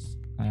hours.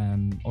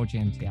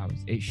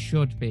 It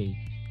should be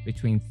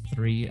between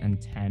 3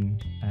 and 10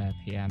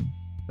 p.m.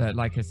 But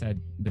like I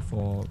said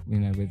before, you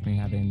know, with me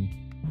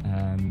having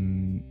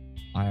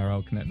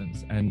IRL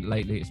commitments, and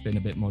lately it's been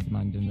a bit more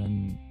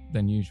demanding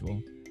than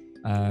usual.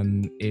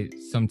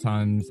 It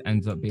sometimes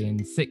ends up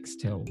being 6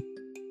 till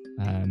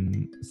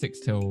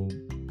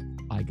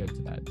I go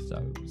to bed,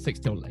 so 6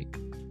 till late.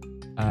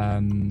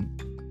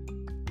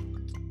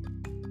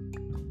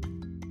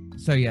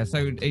 So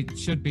it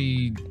should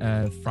be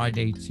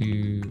Friday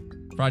to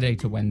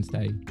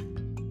Wednesday,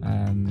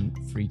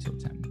 3 till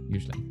 10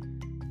 usually.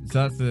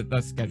 So that's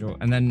the schedule.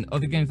 And then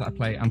other games that I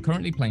play, I'm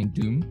currently playing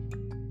Doom.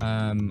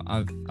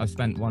 I've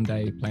spent one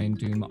day playing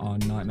Doom on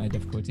Nightmare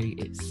difficulty.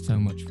 It's so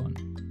much fun.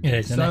 Yeah,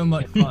 it's so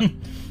much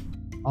fun.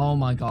 Oh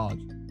my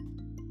god,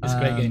 it's a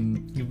great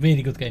game. A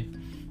really good game.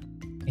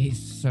 It's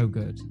so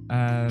good.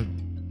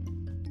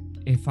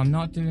 If I'm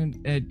not doing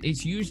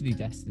it's usually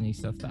Destiny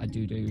stuff that I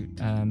do,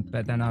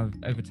 but then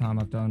over time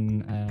I've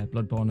done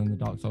Bloodborne and the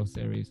Dark Souls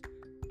series.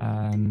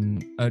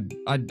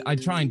 I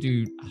try and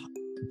do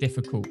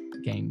difficult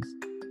games,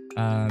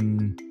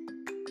 and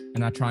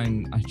I try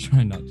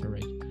not to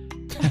rage.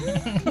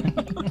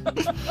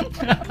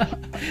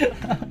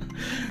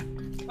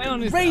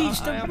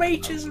 The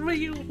rage is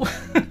real.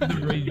 The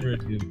rage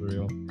is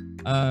real.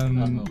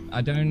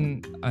 I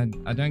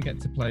don't get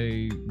to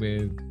play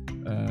with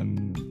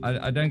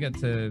I don't get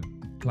to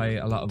play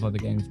a lot of other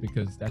games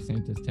because Destiny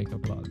does take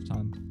up a lot of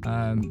time.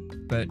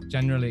 But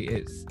generally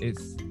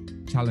it's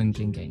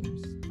challenging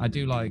games. I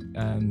do like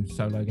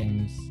solo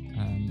games.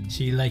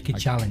 So you like a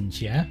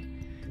challenge, yeah?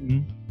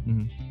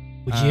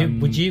 Mm-hmm.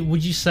 Would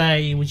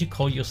you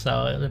call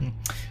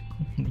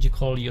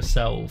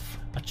yourself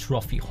a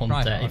trophy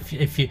hunter?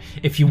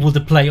 If you were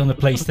to play on the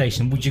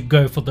PlayStation, would you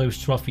go for those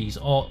trophies,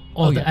 or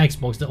the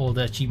Xbox, all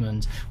the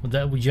achievements?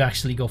 Would you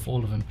actually go for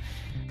all of them?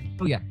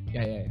 Oh yeah.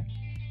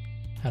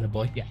 Had a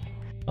boy. Yeah.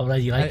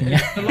 Already like me.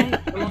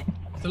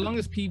 So long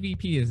as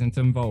PvP isn't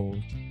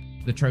involved,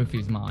 the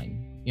trophy's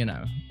mine. You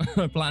know,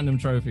 a platinum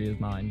trophy is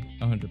mine,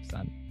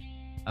 100%.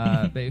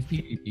 But if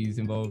PvP is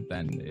involved,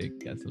 then it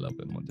gets a little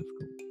bit more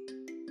difficult.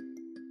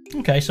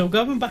 Okay, so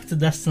going back to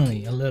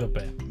Destiny a little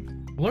bit,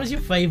 what is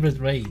your favorite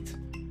raid,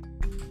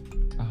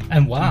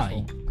 and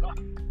why?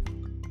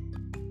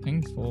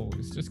 King's Fall.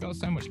 It's just got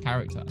so much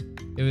character.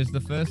 It was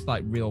the first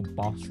like real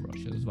boss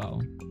rush as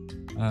well.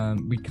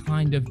 We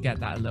kind of get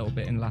that a little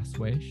bit in Last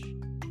Wish,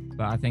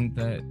 but I think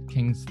that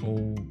King's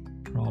Fall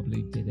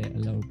probably did it a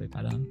little bit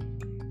better.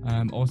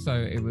 Also,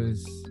 it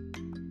was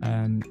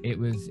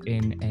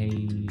in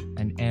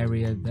an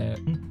area that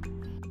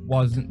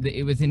wasn't.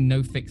 It was in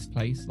no fixed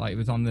place. Like it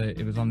was on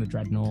the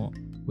Dreadnought,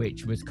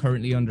 which was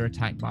currently under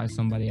attack by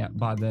somebody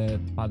by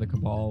the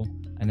Cabal,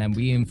 and then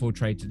we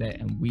infiltrated it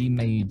and we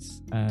made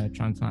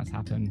transmats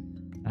happen,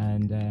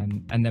 and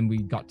then we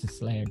got to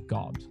slay a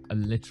god, a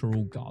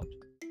literal god.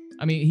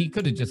 I mean, he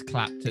could have just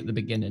clapped at the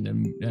beginning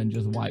and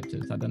just wiped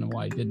us. I don't know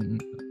why he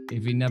didn't.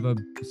 If he never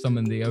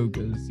summoned the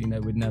ogres, you know,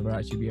 we'd never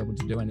actually be able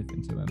to do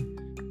anything to him.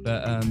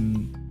 But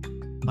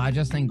I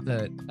just think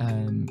that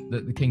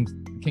the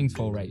King's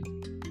Fall raid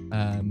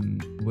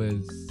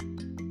was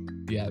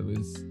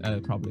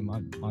probably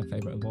my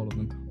favorite of all of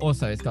them.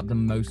 Also, it's got the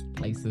most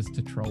places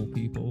to troll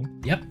people.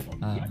 Yep.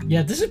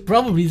 Yeah, this is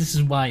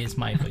why it's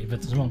my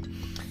favorite as well.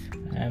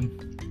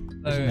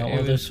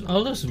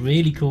 All those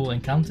really cool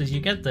encounters you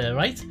get there,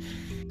 right?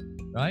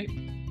 Right.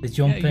 The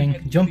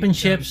jumping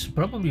ships,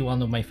 probably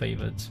one of my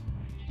favorites.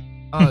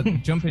 Oh,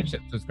 jumping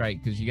ships was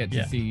great because you get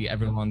to see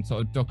everyone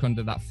sort of duck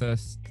under that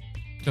first.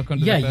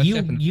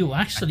 You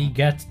actually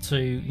get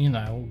to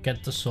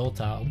get the sword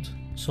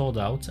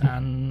out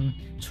and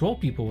troll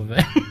people with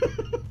it.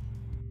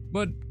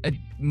 But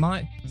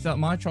my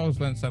trolls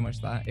weren't so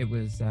much that. It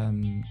was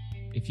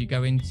if you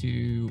go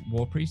into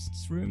War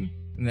Priest's room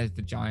and there's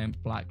the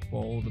giant black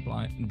ball, the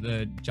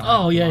giant.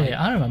 Oh yeah,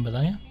 I remember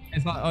that. Yeah.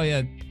 It's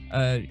like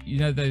you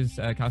know those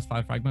Chaos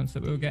 5 fragments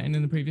that we were getting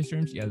in the previous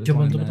rooms. Yeah,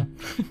 jump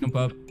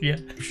up. Yeah.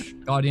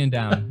 Guardian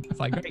down. It's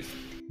like great,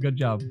 good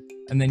job.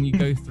 And then you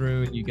go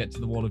through and you get to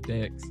the Wall of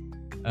Dicks.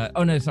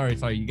 Oh no, sorry.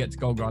 You get to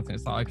Golgoth and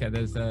it's like, okay,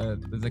 there's a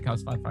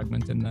Chaos 5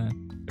 fragment in there,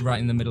 right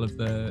in the middle of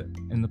the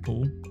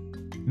pool.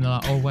 And they're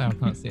like, oh wow, I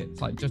can't see it. It's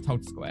like, just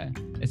hold square.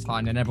 It's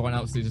fine. And everyone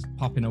else is just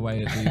popping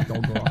away at the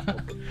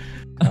Golgoth.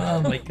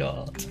 Oh my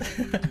god.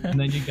 And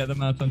then you get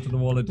them out onto the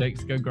Wall of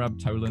Dicks, go grab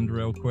Toland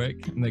real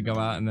quick, and they go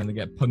out and then they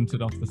get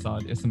punted off the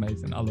side. It's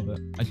amazing. I love it.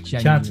 I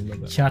genuinely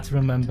love it. Chat,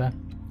 remember.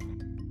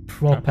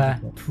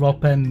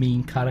 Proper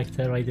mean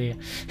character idea.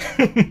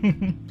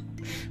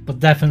 But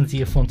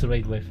definitely a fun to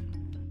raid with.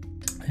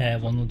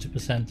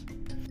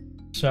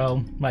 100%.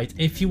 So, right,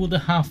 if you would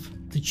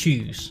have to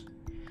choose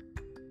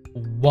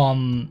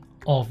one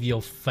of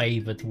your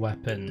favorite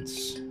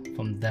weapons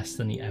from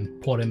Destiny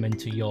and put them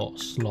into your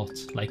slot,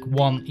 like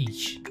one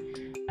each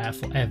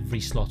for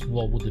every slot,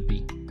 what would it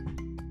be?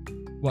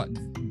 What,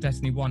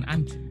 Destiny 1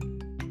 and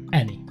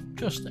 2?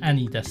 Just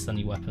any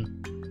Destiny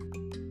weapon.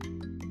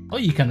 Or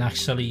you can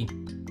actually,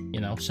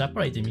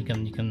 separate them. You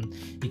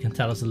can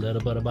tell us a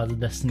little bit about the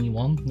Destiny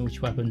 1.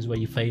 Which weapons were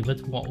your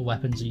favorite? What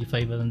weapons are your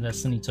favorite in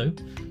Destiny 2?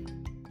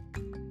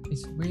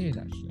 It's weird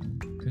actually,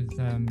 because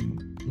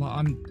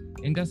I'm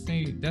in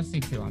Destiny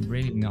 2. I'm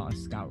really not a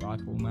scout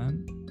rifle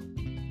man.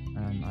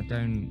 I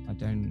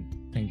don't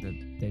think that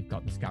they've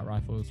got the scout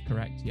rifles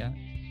correct yet.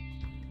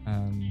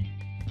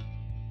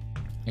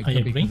 It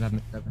could be because I've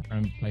moved over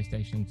from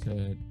PlayStation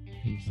to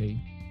PC.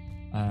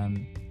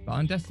 But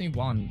on Destiny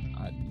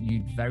 1,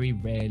 you'd very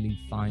rarely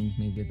find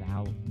me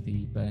without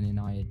the Burning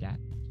Eye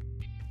Adept.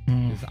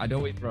 Because I'd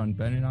always run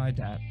Burning Eye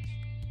Adept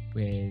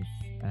with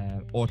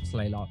or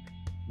Slaylock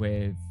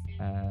with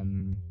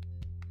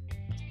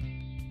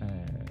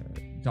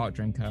Dark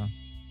Drinker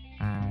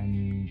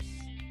and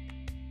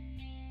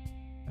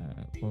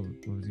what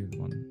was the other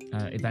one?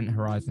 Event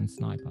Horizon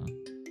Sniper.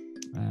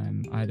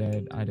 I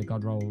had a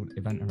god roll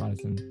Event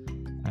Horizon.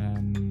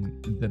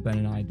 The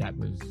Burning Eye Adept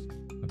was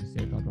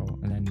obviously a god roll,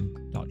 and then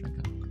Dark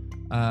Drinker.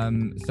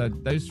 So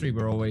those three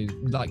were always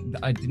like,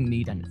 I didn't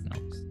need anything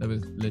else. There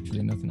was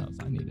literally nothing else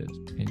I needed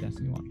in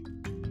Destiny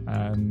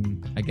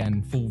 1.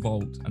 Again, full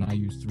vault, and I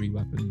used 3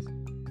 weapons.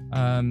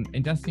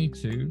 In Destiny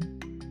 2,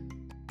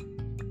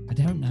 I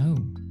don't know.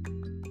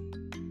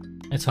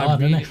 It's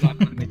hard, isn't it? Like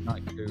my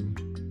Midnight Coup.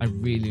 I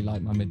really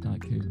like my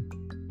Midnight Coup.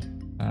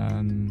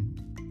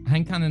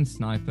 Hand cannon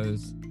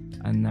snipers,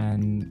 and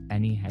then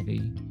any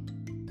heavy.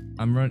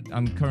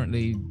 I'm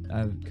currently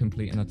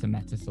complete and utter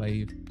meta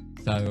slave,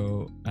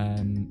 so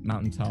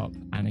mountaintop,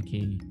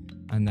 anarchy,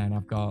 and then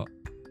I've got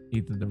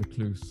either the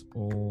recluse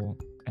or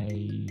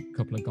a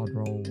couple of god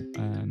roll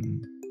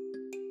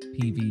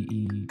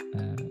PvE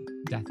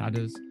death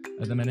adders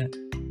at the minute.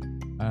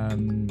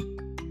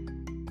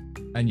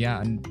 And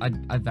yeah, and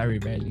I very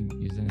rarely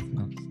use anything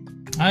else.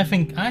 I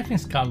think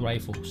scout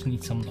rifles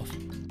need some love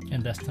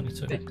in Destiny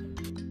 2.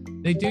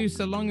 They do,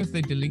 so long as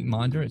they delete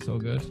Minder, it's all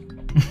good.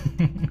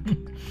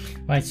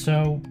 Right,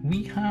 so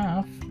we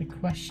have a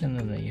question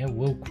in here.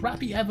 Will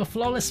Crappy ever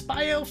flawless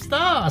Spire of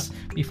Stars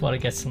before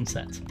it gets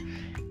sunset?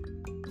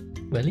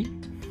 Will he?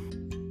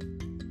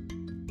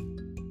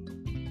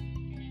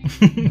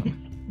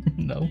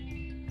 No.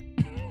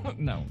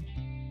 No.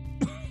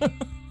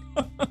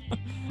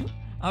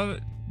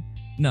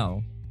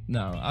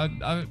 No.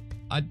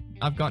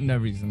 I've got no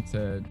reason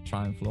to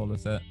try and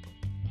flawless it.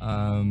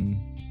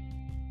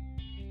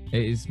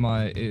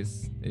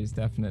 It's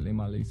definitely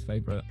my least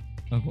favorite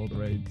of all the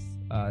raids.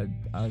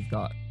 I've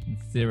got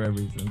 0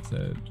 reason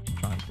to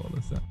try and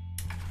flawless it.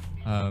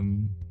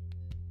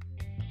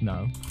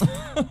 No.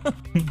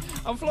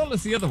 I'll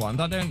flawless the other ones.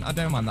 I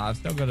don't mind that. I've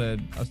still got to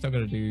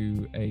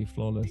do a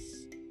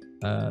flawless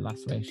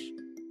last wish.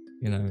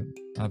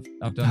 I've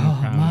done.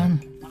 Oh man,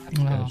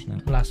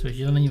 last wish.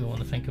 You don't even want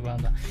to think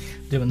about that.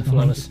 Doing the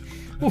flawless.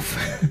 Oof.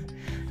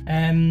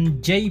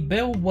 J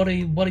Bill, what do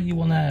you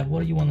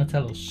wanna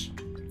tell us?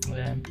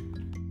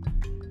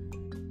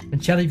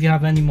 And Charlie, if you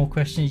have any more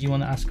questions you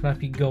want to ask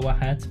Crappy, go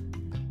ahead.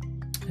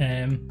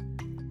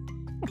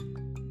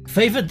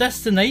 Favorite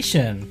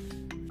destination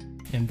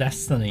in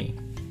Destiny?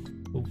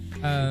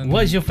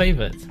 What is your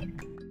favorite?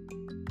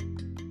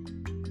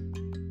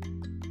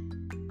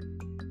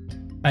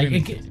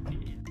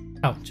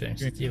 James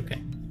City,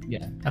 okay.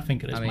 Yeah, I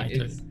think it is mine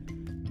too.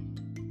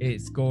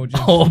 It's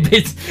gorgeous.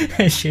 Orbit.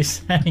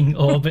 She's saying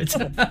Orbit.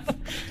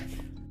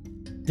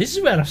 This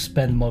is where I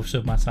spend most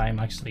of my time,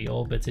 actually.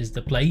 Orbit is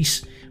the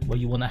place where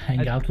you want to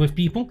hang out with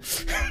people.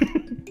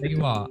 There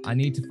you are. I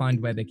need to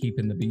find where they're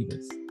keeping the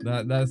beavers.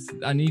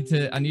 I need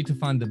to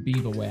find the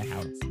beaver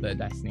warehouse that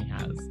Destiny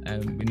has,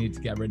 and we need to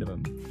get rid of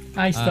them.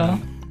 Hi, Star.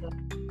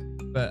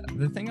 But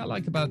the thing I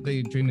like about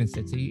the Dreaming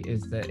City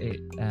is that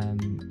it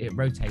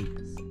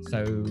rotates.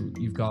 So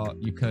you've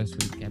got your curse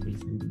week every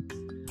 3 weeks,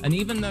 and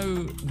even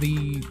though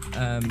the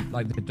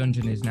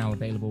dungeon is now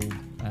available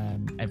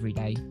every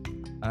day,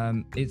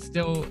 it's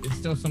still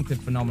something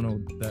phenomenal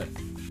that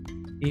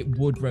it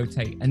would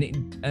rotate.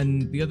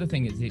 And the other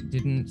thing is, it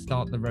didn't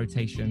start the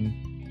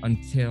rotation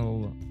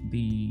until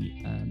the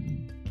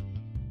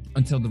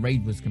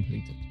raid was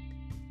completed.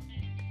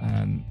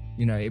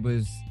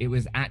 It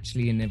was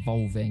actually an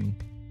evolving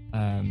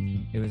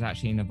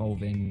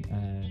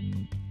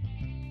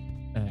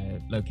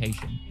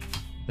location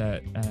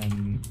that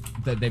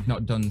they've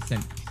not done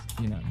since.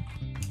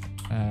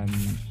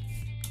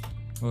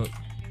 Well,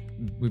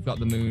 we've got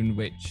the moon,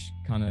 which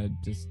kind of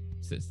just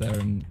sits there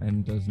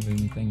and does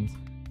moon things,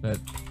 but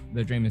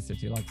the Dreaming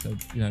City, like I said,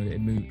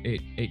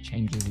 it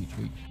changes each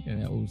week,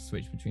 and it will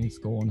switch between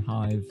Scorn,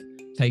 Hive,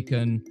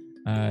 Taken.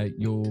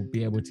 You'll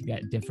be able to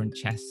get different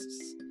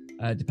chests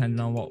Depending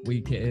on what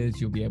week it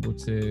is, you'll be able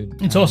to.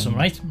 It's awesome,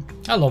 right?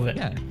 I love it.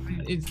 Yeah,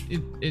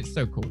 it's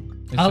so cool.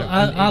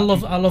 I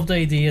love the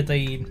idea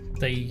they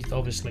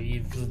obviously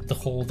the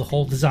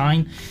whole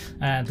design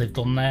they've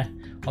done there.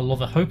 I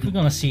love it. Hope we're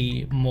gonna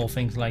see more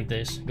things like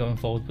this going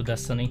forward with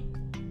Destiny.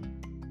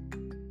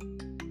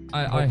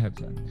 I hope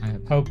so.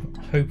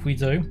 Hope we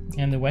do.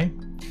 Anyway,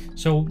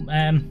 so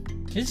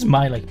this is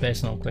my like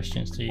personal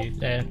question to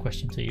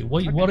you.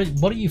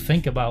 What do you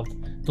think about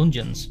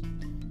dungeons?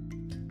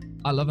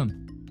 I love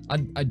them.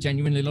 I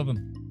genuinely love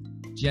them.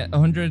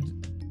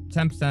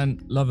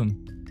 110% love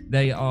them.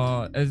 They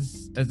are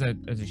as a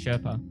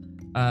Sherpa.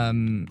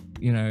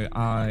 You know,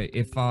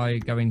 if I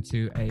go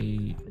into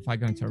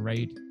a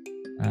raid,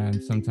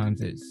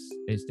 sometimes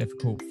it's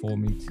difficult for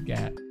me to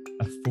get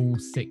a full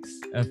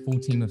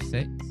team of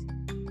 6.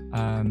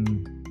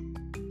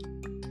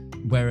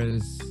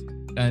 Whereas,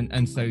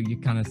 and so you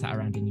kind of sat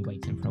around and you're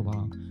waiting for a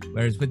while.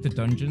 Whereas with the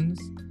dungeons,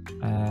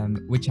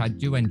 which I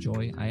do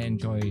enjoy, I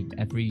enjoyed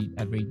every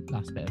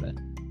last bit of it.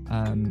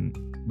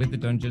 With the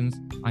dungeons,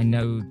 I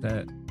know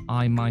that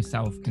I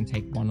myself can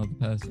take one other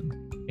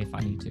person if I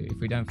need to. If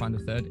we don't find a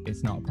third,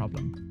 it's not a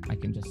problem. I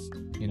can just,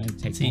 you know,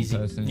 take one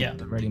person. Yeah. It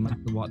doesn't really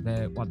matter what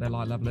their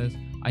light level is.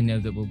 I know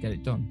that we'll get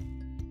it done.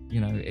 You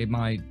know,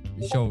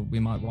 we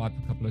might wipe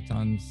a couple of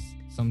times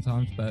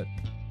sometimes, but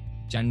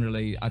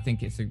generally, I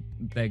think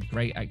they're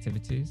great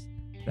activities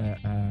that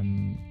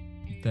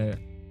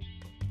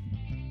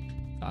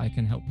I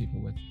can help people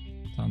with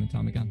time and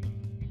time again.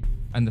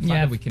 And the fact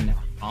that we can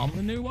now farm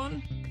the new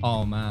one,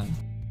 oh man,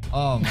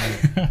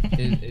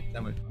 it's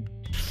so much fun.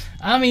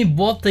 I mean,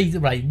 what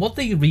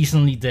they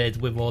recently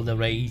did with all the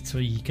raids,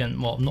 where you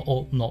can, well, not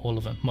all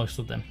of them, most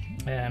of them,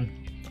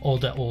 all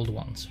the old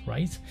ones,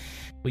 right?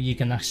 Where you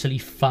can actually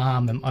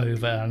farm them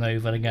over and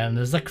over again.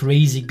 There's a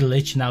crazy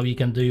glitch now you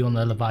can do on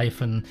the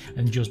Leviathan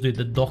and just do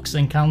the docks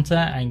encounter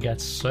and get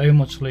so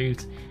much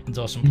loot. It's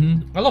awesome.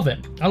 Mm-hmm. I love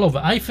it.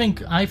 I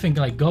think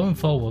like going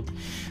forward,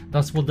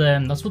 that's what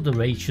the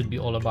raid should be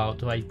all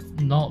about, right?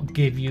 Not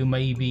give you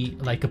maybe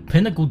like a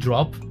pinnacle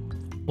drop,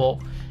 but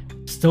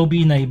still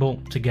being able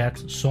to get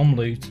some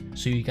loot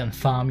so you can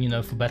farm, you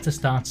know, for better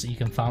stats. You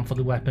can farm for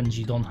the weapons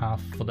you don't have,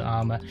 for the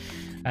armor.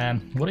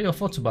 What are your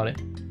thoughts about it?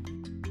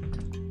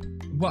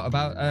 What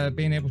about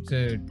being able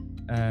to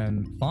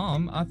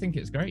farm? I think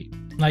it's great.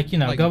 Like, you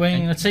know,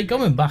 let's say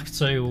going back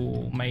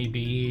to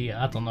maybe,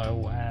 I don't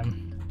know,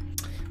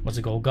 what's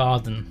it called,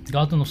 Garden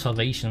of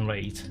Salvation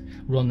raid,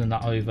 running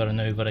that over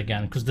and over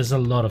again, because there's a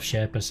lot of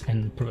Sherpas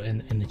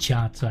in the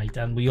chat, right?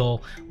 And we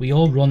all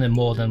run it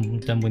more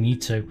than we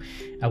need to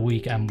a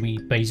week, and we're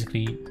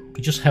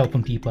just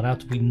helping people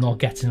out. We're not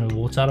getting a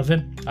reward out of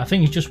it. I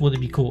think it just would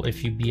be cool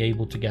if you'd be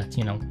able to get,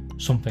 you know,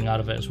 something out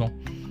of it as well.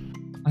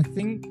 I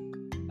think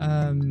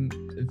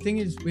the thing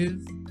is, with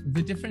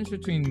the difference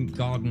between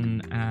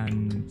Garden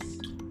and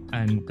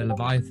the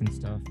Leviathan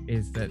stuff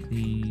is that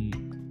the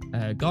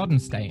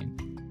Garden's staying.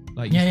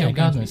 Like,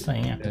 Garden is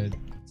staying,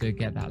 to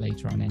get that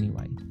later on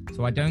anyway.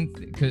 So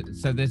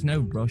so there's no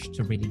rush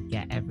to really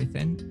get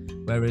everything.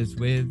 Whereas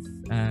with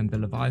the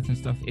Leviathan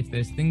stuff, if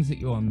there's things that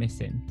you're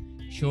missing,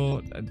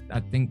 sure, I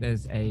think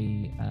there's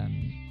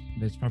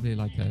probably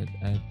like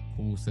a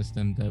pool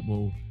system that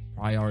will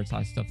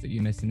prioritize stuff that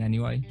you're missing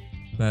anyway.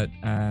 But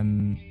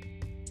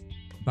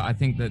I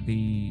think that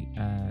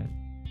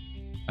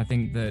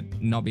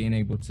not being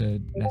able to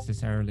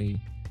necessarily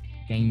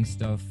gain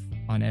stuff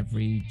on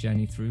every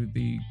journey through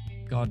the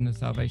Garden of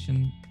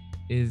Salvation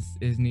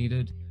is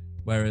needed.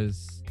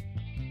 Whereas,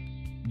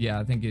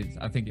 I think it's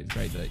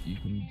great that you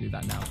can do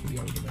that now for the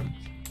older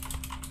raids,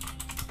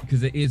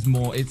 because it is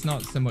more. It's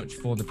not so much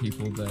for the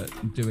people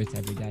that do it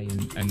every day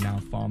and now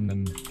farm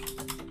them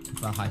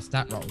for high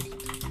stat rolls.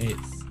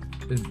 It's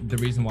the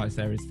reason why it's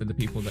there is for the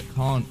people that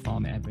can't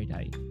farm it every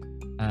day.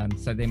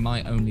 So they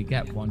might only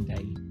get one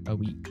day a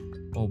week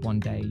or one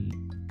day,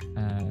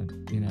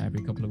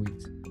 every couple of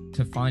weeks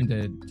to find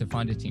a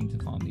team to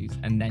farm these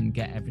and then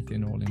get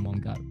everything all in one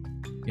go.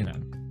 You know,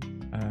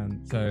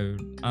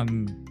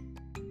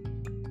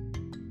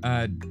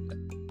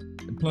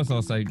 plus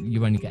also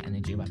you only get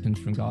energy weapons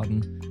from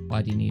Garden.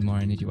 Why do you need more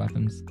energy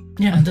weapons?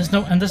 Yeah, and there's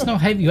no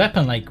heavy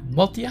weapon. Like,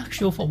 what the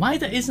actual for? Why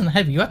there isn't a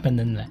heavy weapon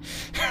in there?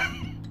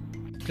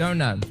 Don't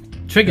know.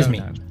 Triggers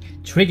me.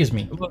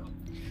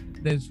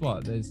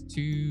 Well, there's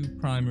 2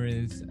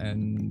 primaries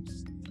and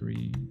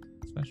 3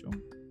 special.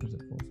 Or is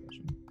it 4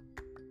 special?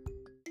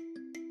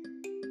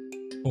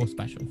 4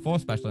 special. 4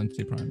 special and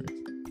 2 primaries.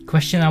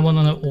 Question: I want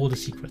to know all the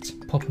secrets.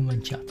 Pop them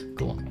in chat.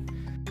 Go on.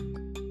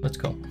 Let's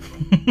go.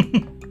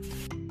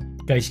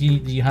 Guys, do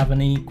you have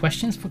any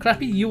questions for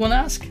Crappy you want to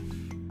ask?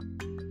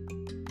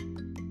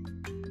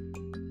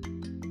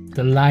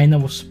 The liner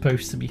was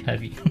supposed to be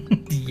heavy.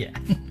 Yeah.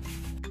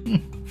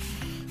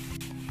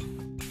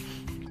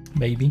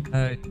 Maybe.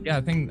 Yeah,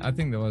 I think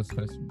there was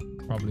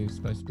probably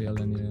supposed to be a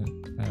linear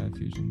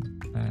fusion.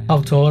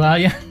 How tall are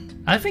you?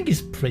 I think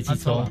he's pretty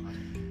tall.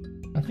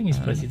 I think he's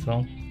pretty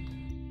tall.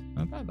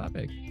 Not that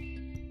big.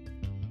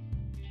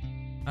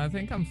 I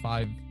think I'm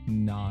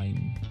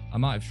 5'9". I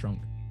might have shrunk.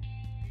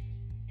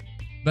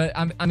 But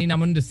I mean,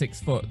 I'm under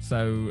 6 foot,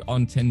 so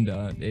on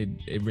Tinder,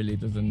 it really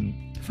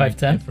doesn't.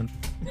 5'10".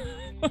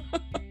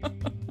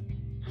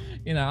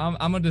 You know,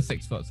 I'm under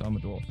 6 foot, so I'm a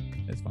dwarf.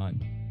 It's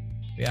fine.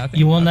 Yeah, I think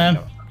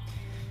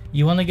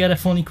You wanna get a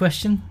funny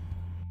question?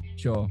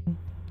 Sure.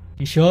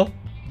 You sure?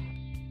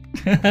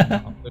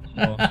 Sure.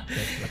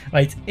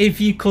 Right. If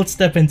you could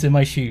step into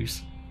my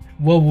shoes,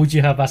 what would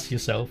you have asked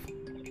yourself?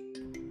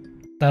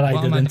 That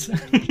I didn't.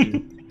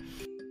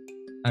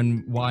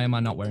 And why am I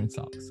not wearing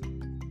socks?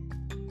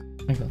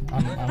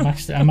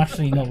 I'm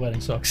actually not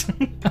wearing socks.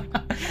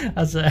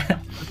 That's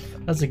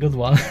a good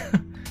one.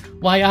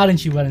 Why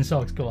aren't you wearing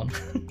socks? Go on.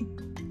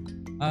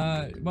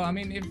 Well, I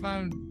mean, the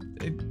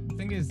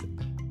thing is,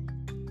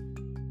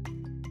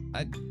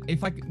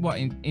 if I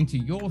into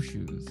your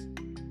shoes,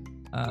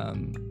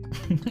 I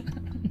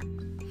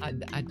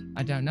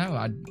don't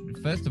know.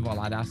 First of all,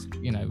 I'd ask,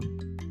 you know,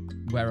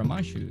 where are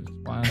my shoes?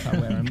 Why aren't I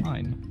wearing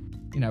mine?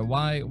 You know,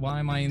 why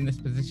am I in this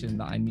position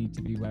that I need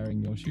to be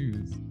wearing your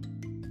shoes?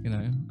 You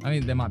know, I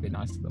mean, they might be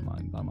nicer than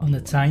mine. On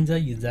the Tinder,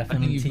 you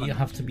definitely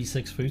have to be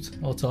 6 foot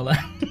or taller.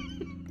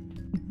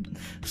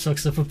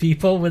 Socks are for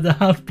people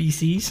without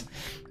PCs.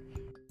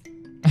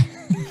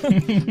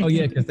 Oh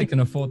yeah, because they can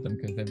afford them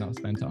because they've not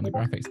spent it on a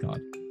graphics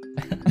card.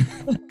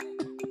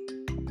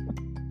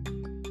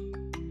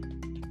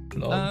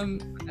 I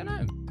don't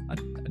know.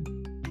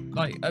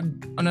 Like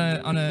on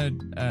a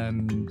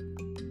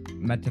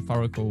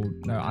metaphorical.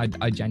 No,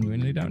 I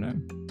genuinely don't know.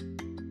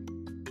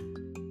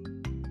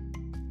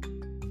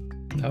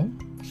 No,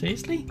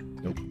 seriously?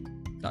 Nope.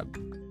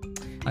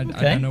 I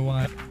don't know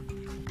why.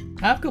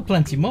 I've got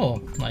plenty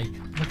more. Like,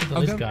 look at the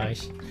list,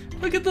 guys.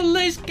 Look at the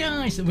list,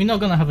 guys. We're not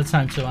gonna have the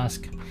time to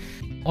ask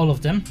all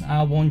of them.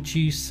 I want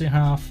you to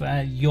have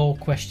your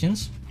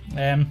questions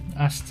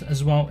asked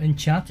as well in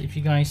chat. If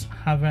you guys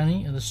have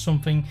any, there's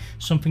something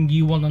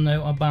you want to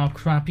know about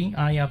Crappy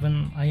I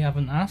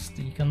haven't asked,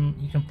 you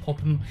can pop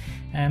them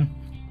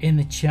in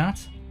the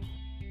chat.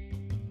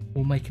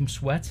 We'll make him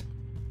sweat.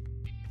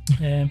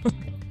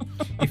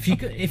 If you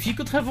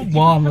could have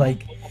one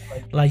like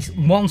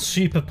one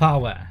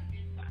superpower,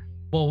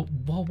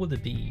 what would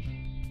it be?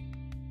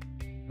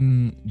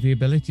 The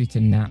ability to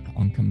nap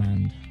on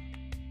command.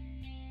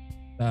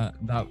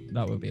 That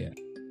would be it.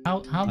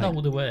 How that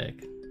would work?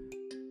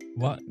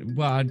 What?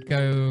 Well, I'd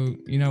go.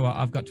 You know what?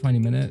 I've got 20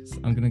 minutes.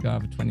 I'm gonna go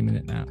have a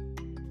 20-minute nap.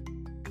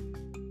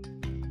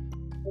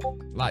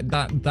 Like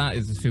that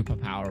is a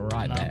superpower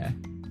right there.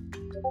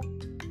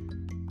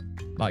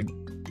 Like,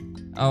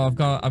 oh, I've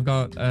got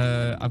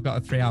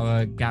a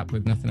 3-hour gap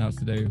with nothing else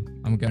to do.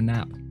 I'm gonna go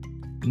nap.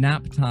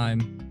 Nap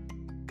time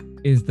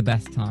is the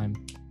best time.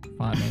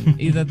 Finally,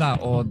 either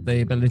that or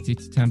the ability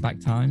to turn back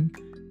time.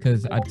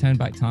 Because I'd turn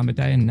back time a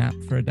day and nap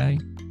for a day.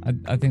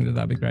 I think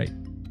that'd be great.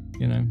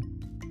 You know.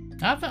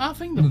 I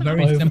think the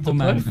very simple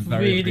man.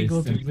 Really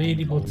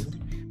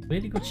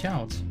good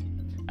shout.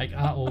 Like,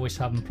 I always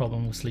have a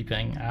problem with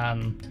sleeping,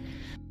 and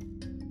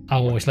I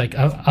always like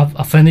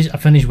I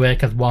finish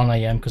work at 1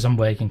 a.m. because I'm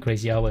working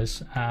crazy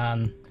hours,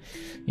 and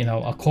you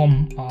know I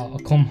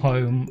come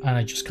home and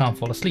I just can't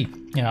fall asleep.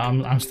 You know,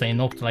 I'm staying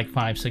up to like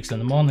 5, 6 in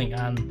the morning,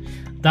 and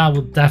that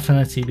would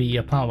definitely be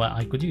a power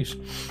I could use.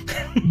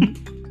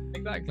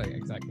 Exactly.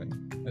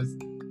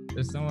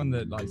 As someone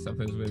that like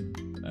suffers with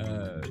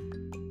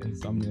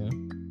insomnia,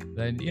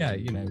 then yeah,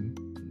 you know,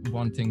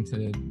 wanting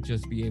to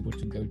just be able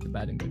to go to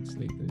bed and go to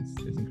sleep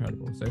is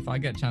incredible. So if I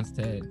get a chance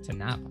to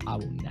nap, I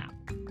will nap.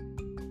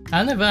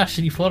 I never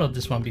actually thought of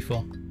this one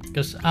before,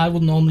 because I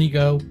would normally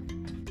go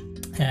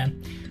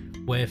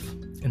with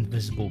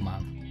Invisible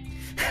Man.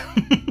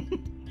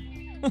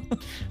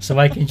 So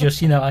I can just,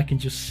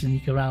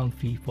 sneak around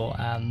people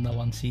and no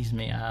one sees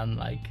me and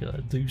like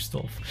do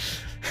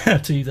stuff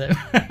to them.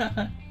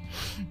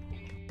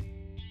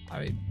 I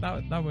mean,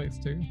 that works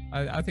too.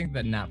 I think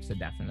that naps are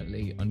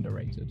definitely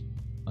underrated.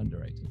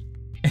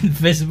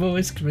 Invisible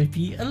is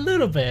creepy a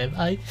little bit.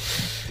 I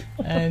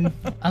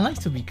like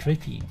to be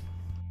creepy.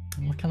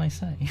 What can I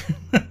say?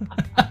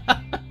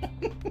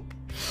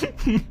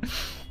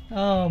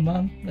 Oh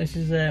man, this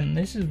is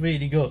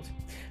really good.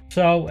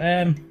 So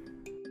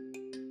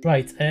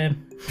right,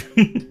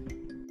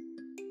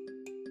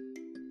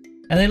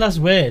 any last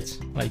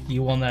words? Like,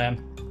 you wanna?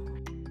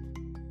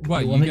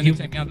 What, you gonna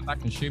take me out the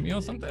back and shoot me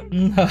or something?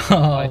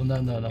 No,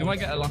 no. Do I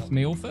get a last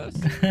meal first?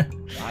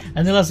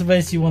 Any last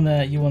words you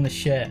wanna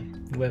share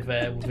with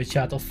the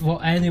chat, or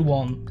for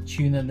anyone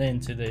tuning in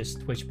to this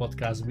Twitch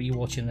podcast,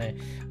 rewatching it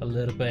a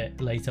little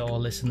bit later or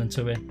listening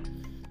to it?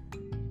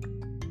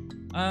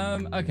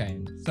 Okay,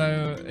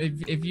 so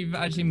if you've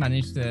actually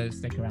managed to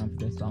stick around for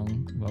this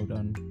long, well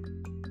done.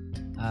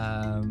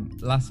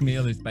 Last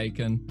meal is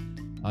bacon.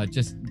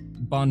 Just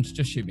Bond,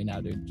 just shoot me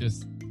now, dude.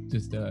 Just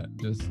do it.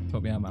 Just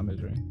put me out of my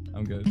misery.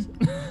 I'm good.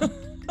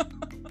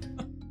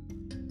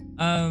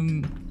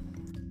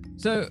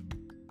 So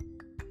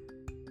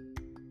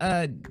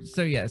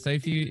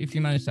if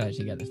you manage to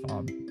actually get this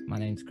far, my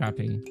name's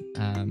Crappy,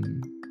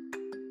 and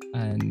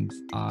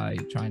I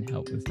try and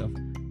help with stuff.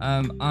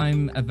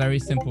 I'm a very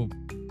simple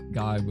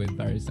guy with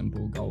very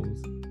simple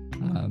goals.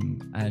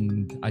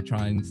 and I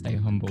try and stay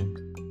humble.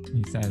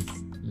 He says,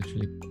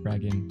 literally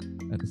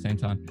bragging at the same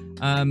time.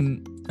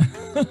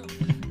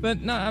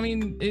 But no, I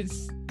mean,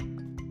 it's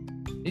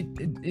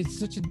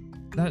such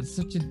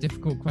a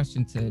difficult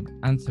question to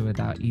answer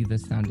without either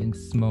sounding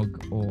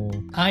smug or.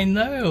 I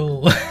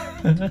know.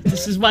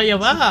 This is why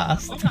I've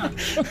asked.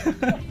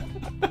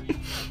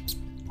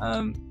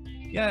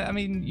 Yeah, I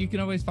mean, you can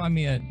always find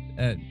me at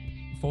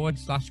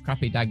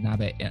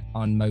 /CrappyDagnabbit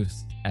on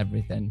most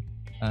everything.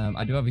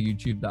 I do have a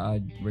YouTube that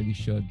I really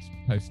should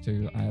post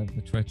to. I have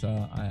a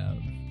Twitter. I have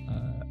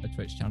a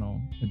Twitch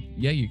channel.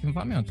 Yeah, you can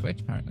find me on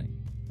Twitch apparently.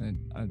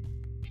 I'm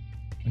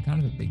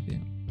kind of a big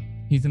deal.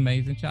 He's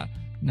amazing, chat.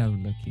 No,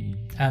 lucky.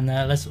 And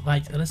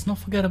let's not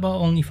forget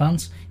about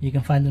OnlyFans. You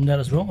can find them there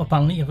as well.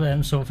 Apparently,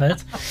 so I've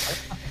heard.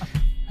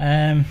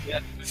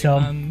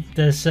 So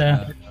there's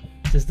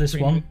this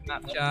one.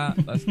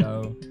 Snapchat. Let's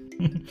go.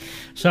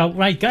 So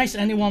right, guys,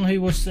 anyone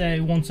who wants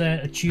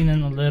to tune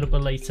in a little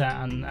bit later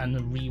and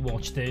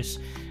rewatch this,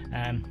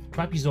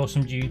 Crappy's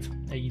awesome dude.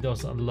 He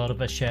does a lot of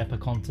Sherpa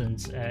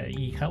content.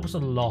 He helps a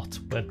lot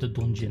with the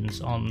dungeons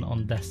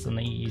on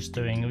Destiny. He's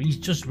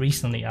just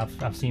recently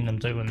I've seen them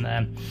doing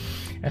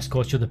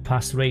Escort to the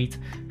Past raid.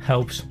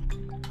 Helps.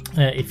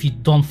 If you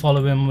don't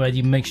follow him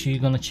already, make sure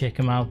you're gonna check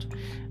him out.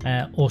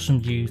 Awesome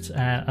dude.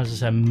 As I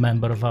said,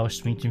 member of our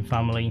stream team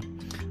family.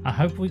 I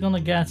hope we're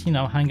gonna get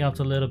hang out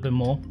a little bit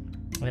more,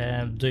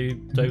 do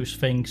those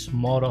things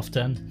more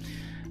often,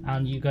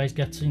 and you guys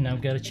get to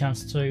get a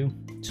chance to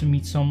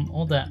meet some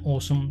other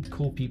awesome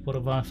cool people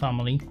of our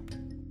family,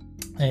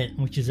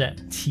 which is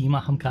Team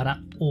Ahamkara.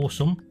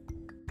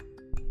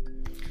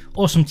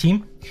 Awesome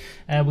team.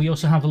 We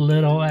also have a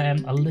little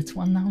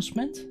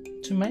announcement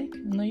to make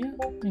in the year.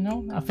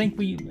 I think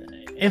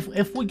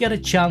if we get a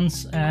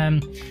chance,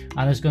 and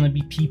there's going to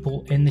be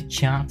people in the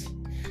chat,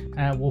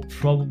 we'll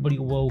probably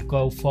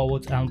go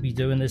forward and be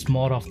doing this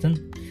more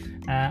often.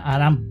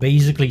 And I'm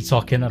basically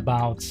talking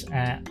about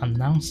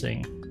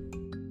announcing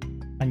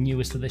a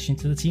newest addition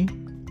to the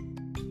team.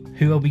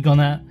 Who are we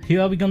gonna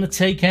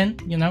take in?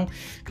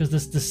 Because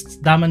there's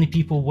that many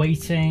people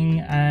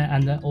waiting,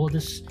 and all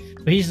this.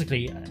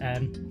 Basically,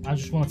 I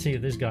just want to tell you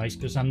this, guys,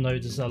 because I know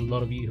there's a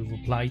lot of you who've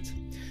applied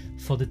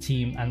for the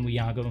team, and we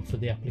are going for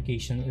the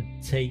application.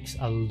 It takes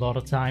a lot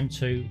of time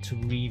to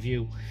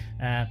review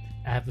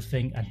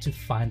everything and to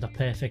find a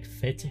perfect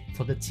fit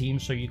for the team.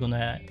 So you're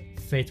gonna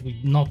fit. We're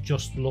not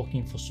just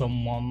looking for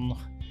someone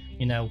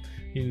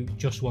who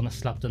just want to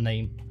slap the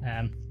name,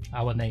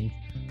 our name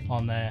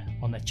on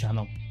their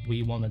channel.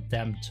 We wanted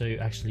them to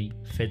actually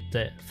fit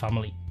the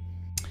family,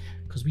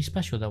 because we're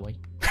special that way.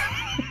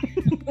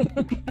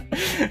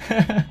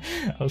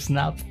 Oh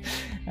snap.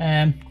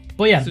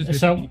 But yeah,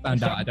 so you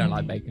found out I don't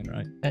like bacon,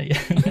 right?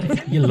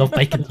 You love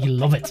bacon. You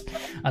love it.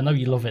 I know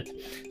you love it.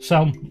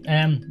 So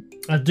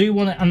I do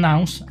want to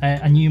announce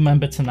a new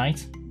member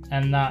tonight,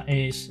 and that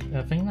is,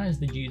 I think that is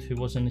the dude who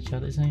was in the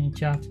chat. Is he in the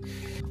chat?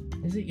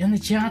 Is it in the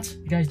chat,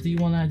 guys? Do you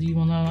wanna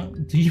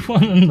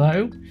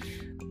know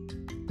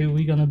who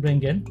we're gonna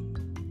bring in?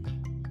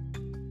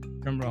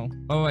 Drum roll.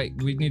 Oh wait,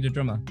 we need a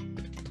drummer.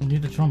 We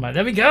need a drummer.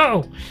 There we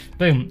go.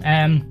 Boom.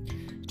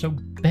 So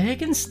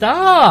Bacon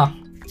Star,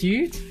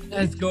 dude.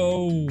 Let's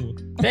go.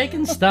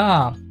 Bacon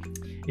Star.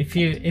 If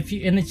you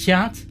in the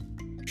chat,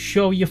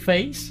 show your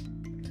face.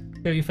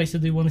 Show your face. I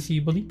do want to see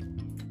you, buddy.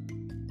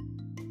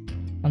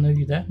 I know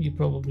you're there. You're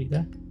probably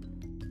there.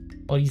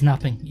 Oh, he's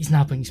napping. He's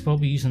napping. He's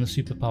probably using a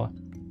superpower.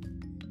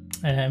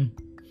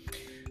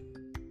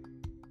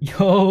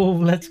 Yo,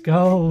 let's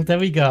go. There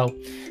we go.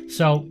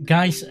 So,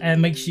 guys,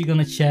 make sure you're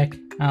gonna check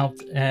out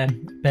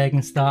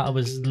Bacon Star,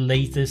 our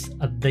latest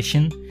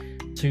addition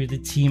to the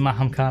team at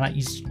Hamkara.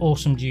 He's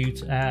awesome dude.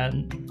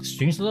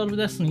 Streams a lot of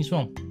Destiny as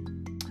well.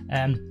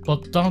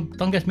 But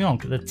don't get me wrong.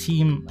 The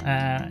team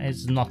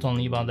is not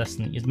only about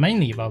Destiny. It's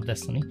mainly about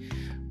Destiny.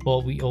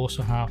 But we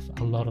also have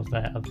a lot of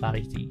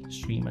variety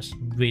streamers,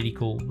 really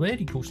cool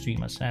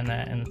streamers in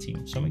the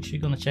team. So make sure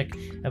you're gonna check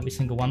every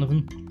single one of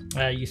them.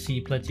 You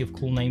see plenty of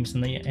cool names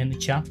in the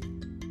chat.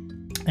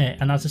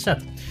 And as I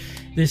said,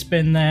 it's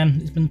been a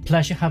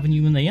pleasure having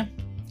you in there,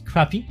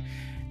 Crappy.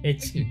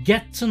 It's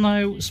Get to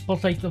Know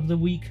Spotlight of the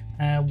Week.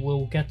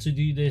 We'll get to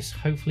do this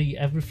hopefully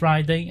every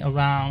Friday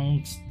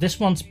around. This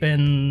one's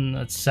been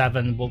at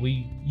 7, but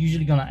we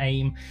usually gonna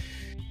aim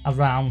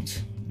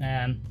around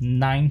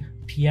 9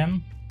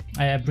 p.m.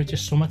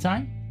 British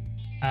summertime.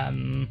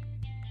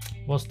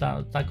 What's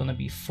that gonna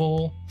be?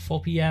 4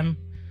 p.m.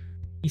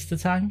 Eastern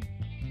time,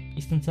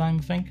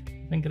 I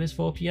think it is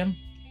 4 p.m.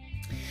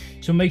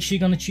 So make sure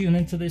you're gonna tune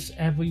into this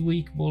every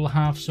week. We'll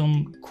have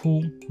some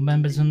cool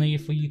members in there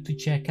for you to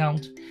check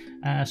out,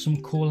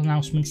 some cool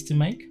announcements to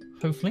make.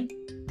 Hopefully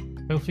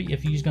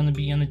if you're gonna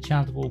be in the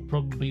chat,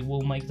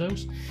 we'll make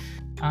those.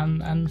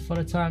 And for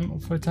the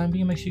time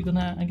being, make sure you're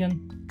gonna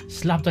again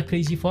slap that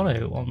crazy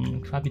follow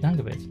on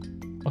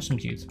CrappyDagnabbit. Awesome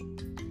dude.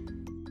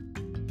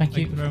 Thank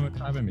you very much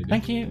for having me.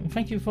 Thank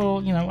you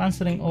for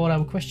answering all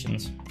our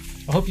questions.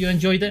 I hope you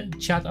enjoyed it,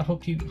 chat. I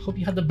hope you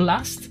had a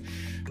blast.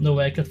 No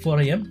work at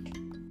 4 a.m.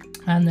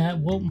 And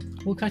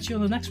we'll catch you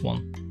on the next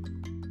one.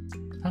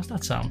 How's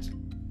that sound?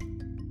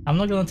 I'm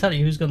not gonna tell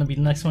you who's gonna be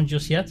the next one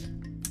just yet,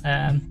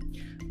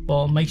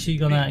 but make sure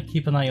you're gonna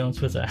keep an eye on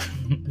Twitter.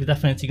 We're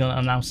definitely gonna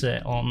announce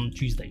it on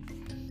Tuesday.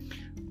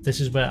 This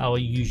is where our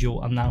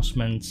usual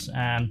announcements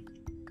are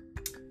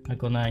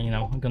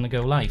gonna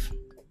go live,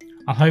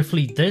 and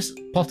hopefully this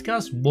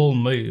podcast will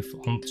move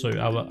onto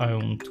our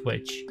own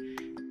Twitch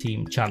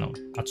team channel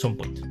at some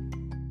point.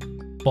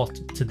 But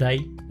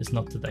today is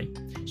not today.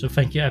 So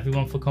thank you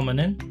everyone for coming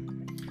in.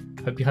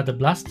 Hope you had a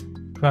blast.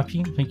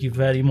 Crappy, thank you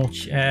very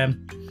much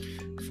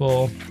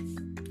for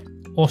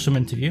awesome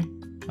interview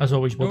as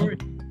always, buddy.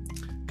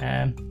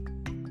 And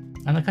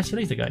I'll catch you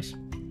later, guys.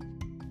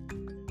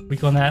 We're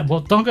gonna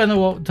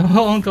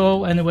don't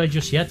go anywhere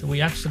just yet.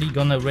 We're actually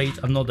gonna rate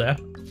another.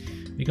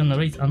 We're gonna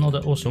rate another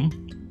awesome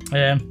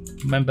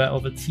member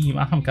of the team,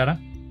 Ahamkara,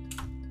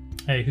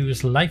 who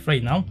is live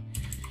right now,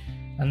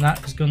 and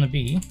that is gonna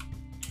be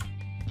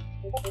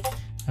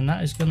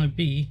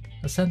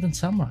Ascendant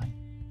Samurai.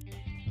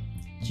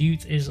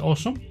 Dude is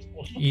awesome.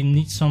 He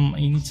needs some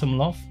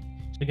love.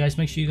 So guys,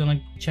 make sure you're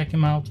gonna check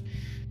him out.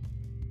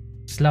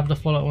 Slap the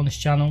follow on his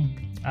channel,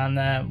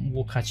 and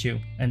we'll catch you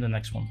in the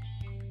next one.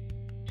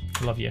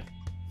 Love you.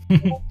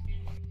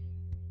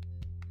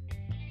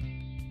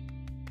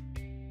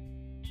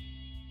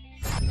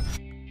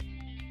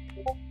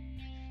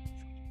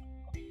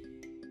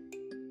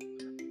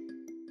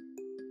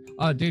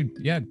 Oh, dude,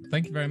 yeah,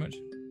 thank you very much.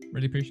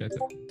 Really appreciate it.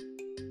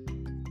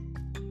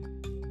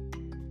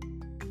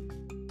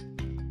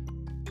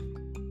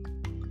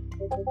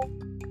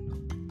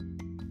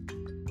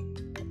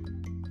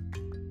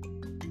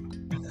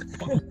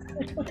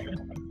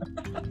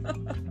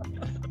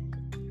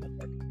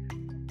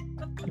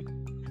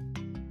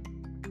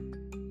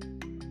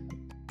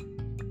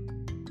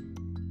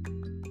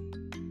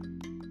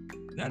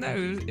 No,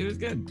 it was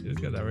good. It was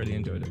good. I really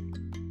enjoyed it.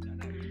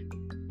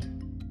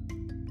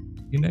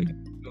 You know,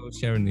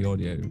 sharing the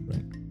audio,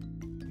 right?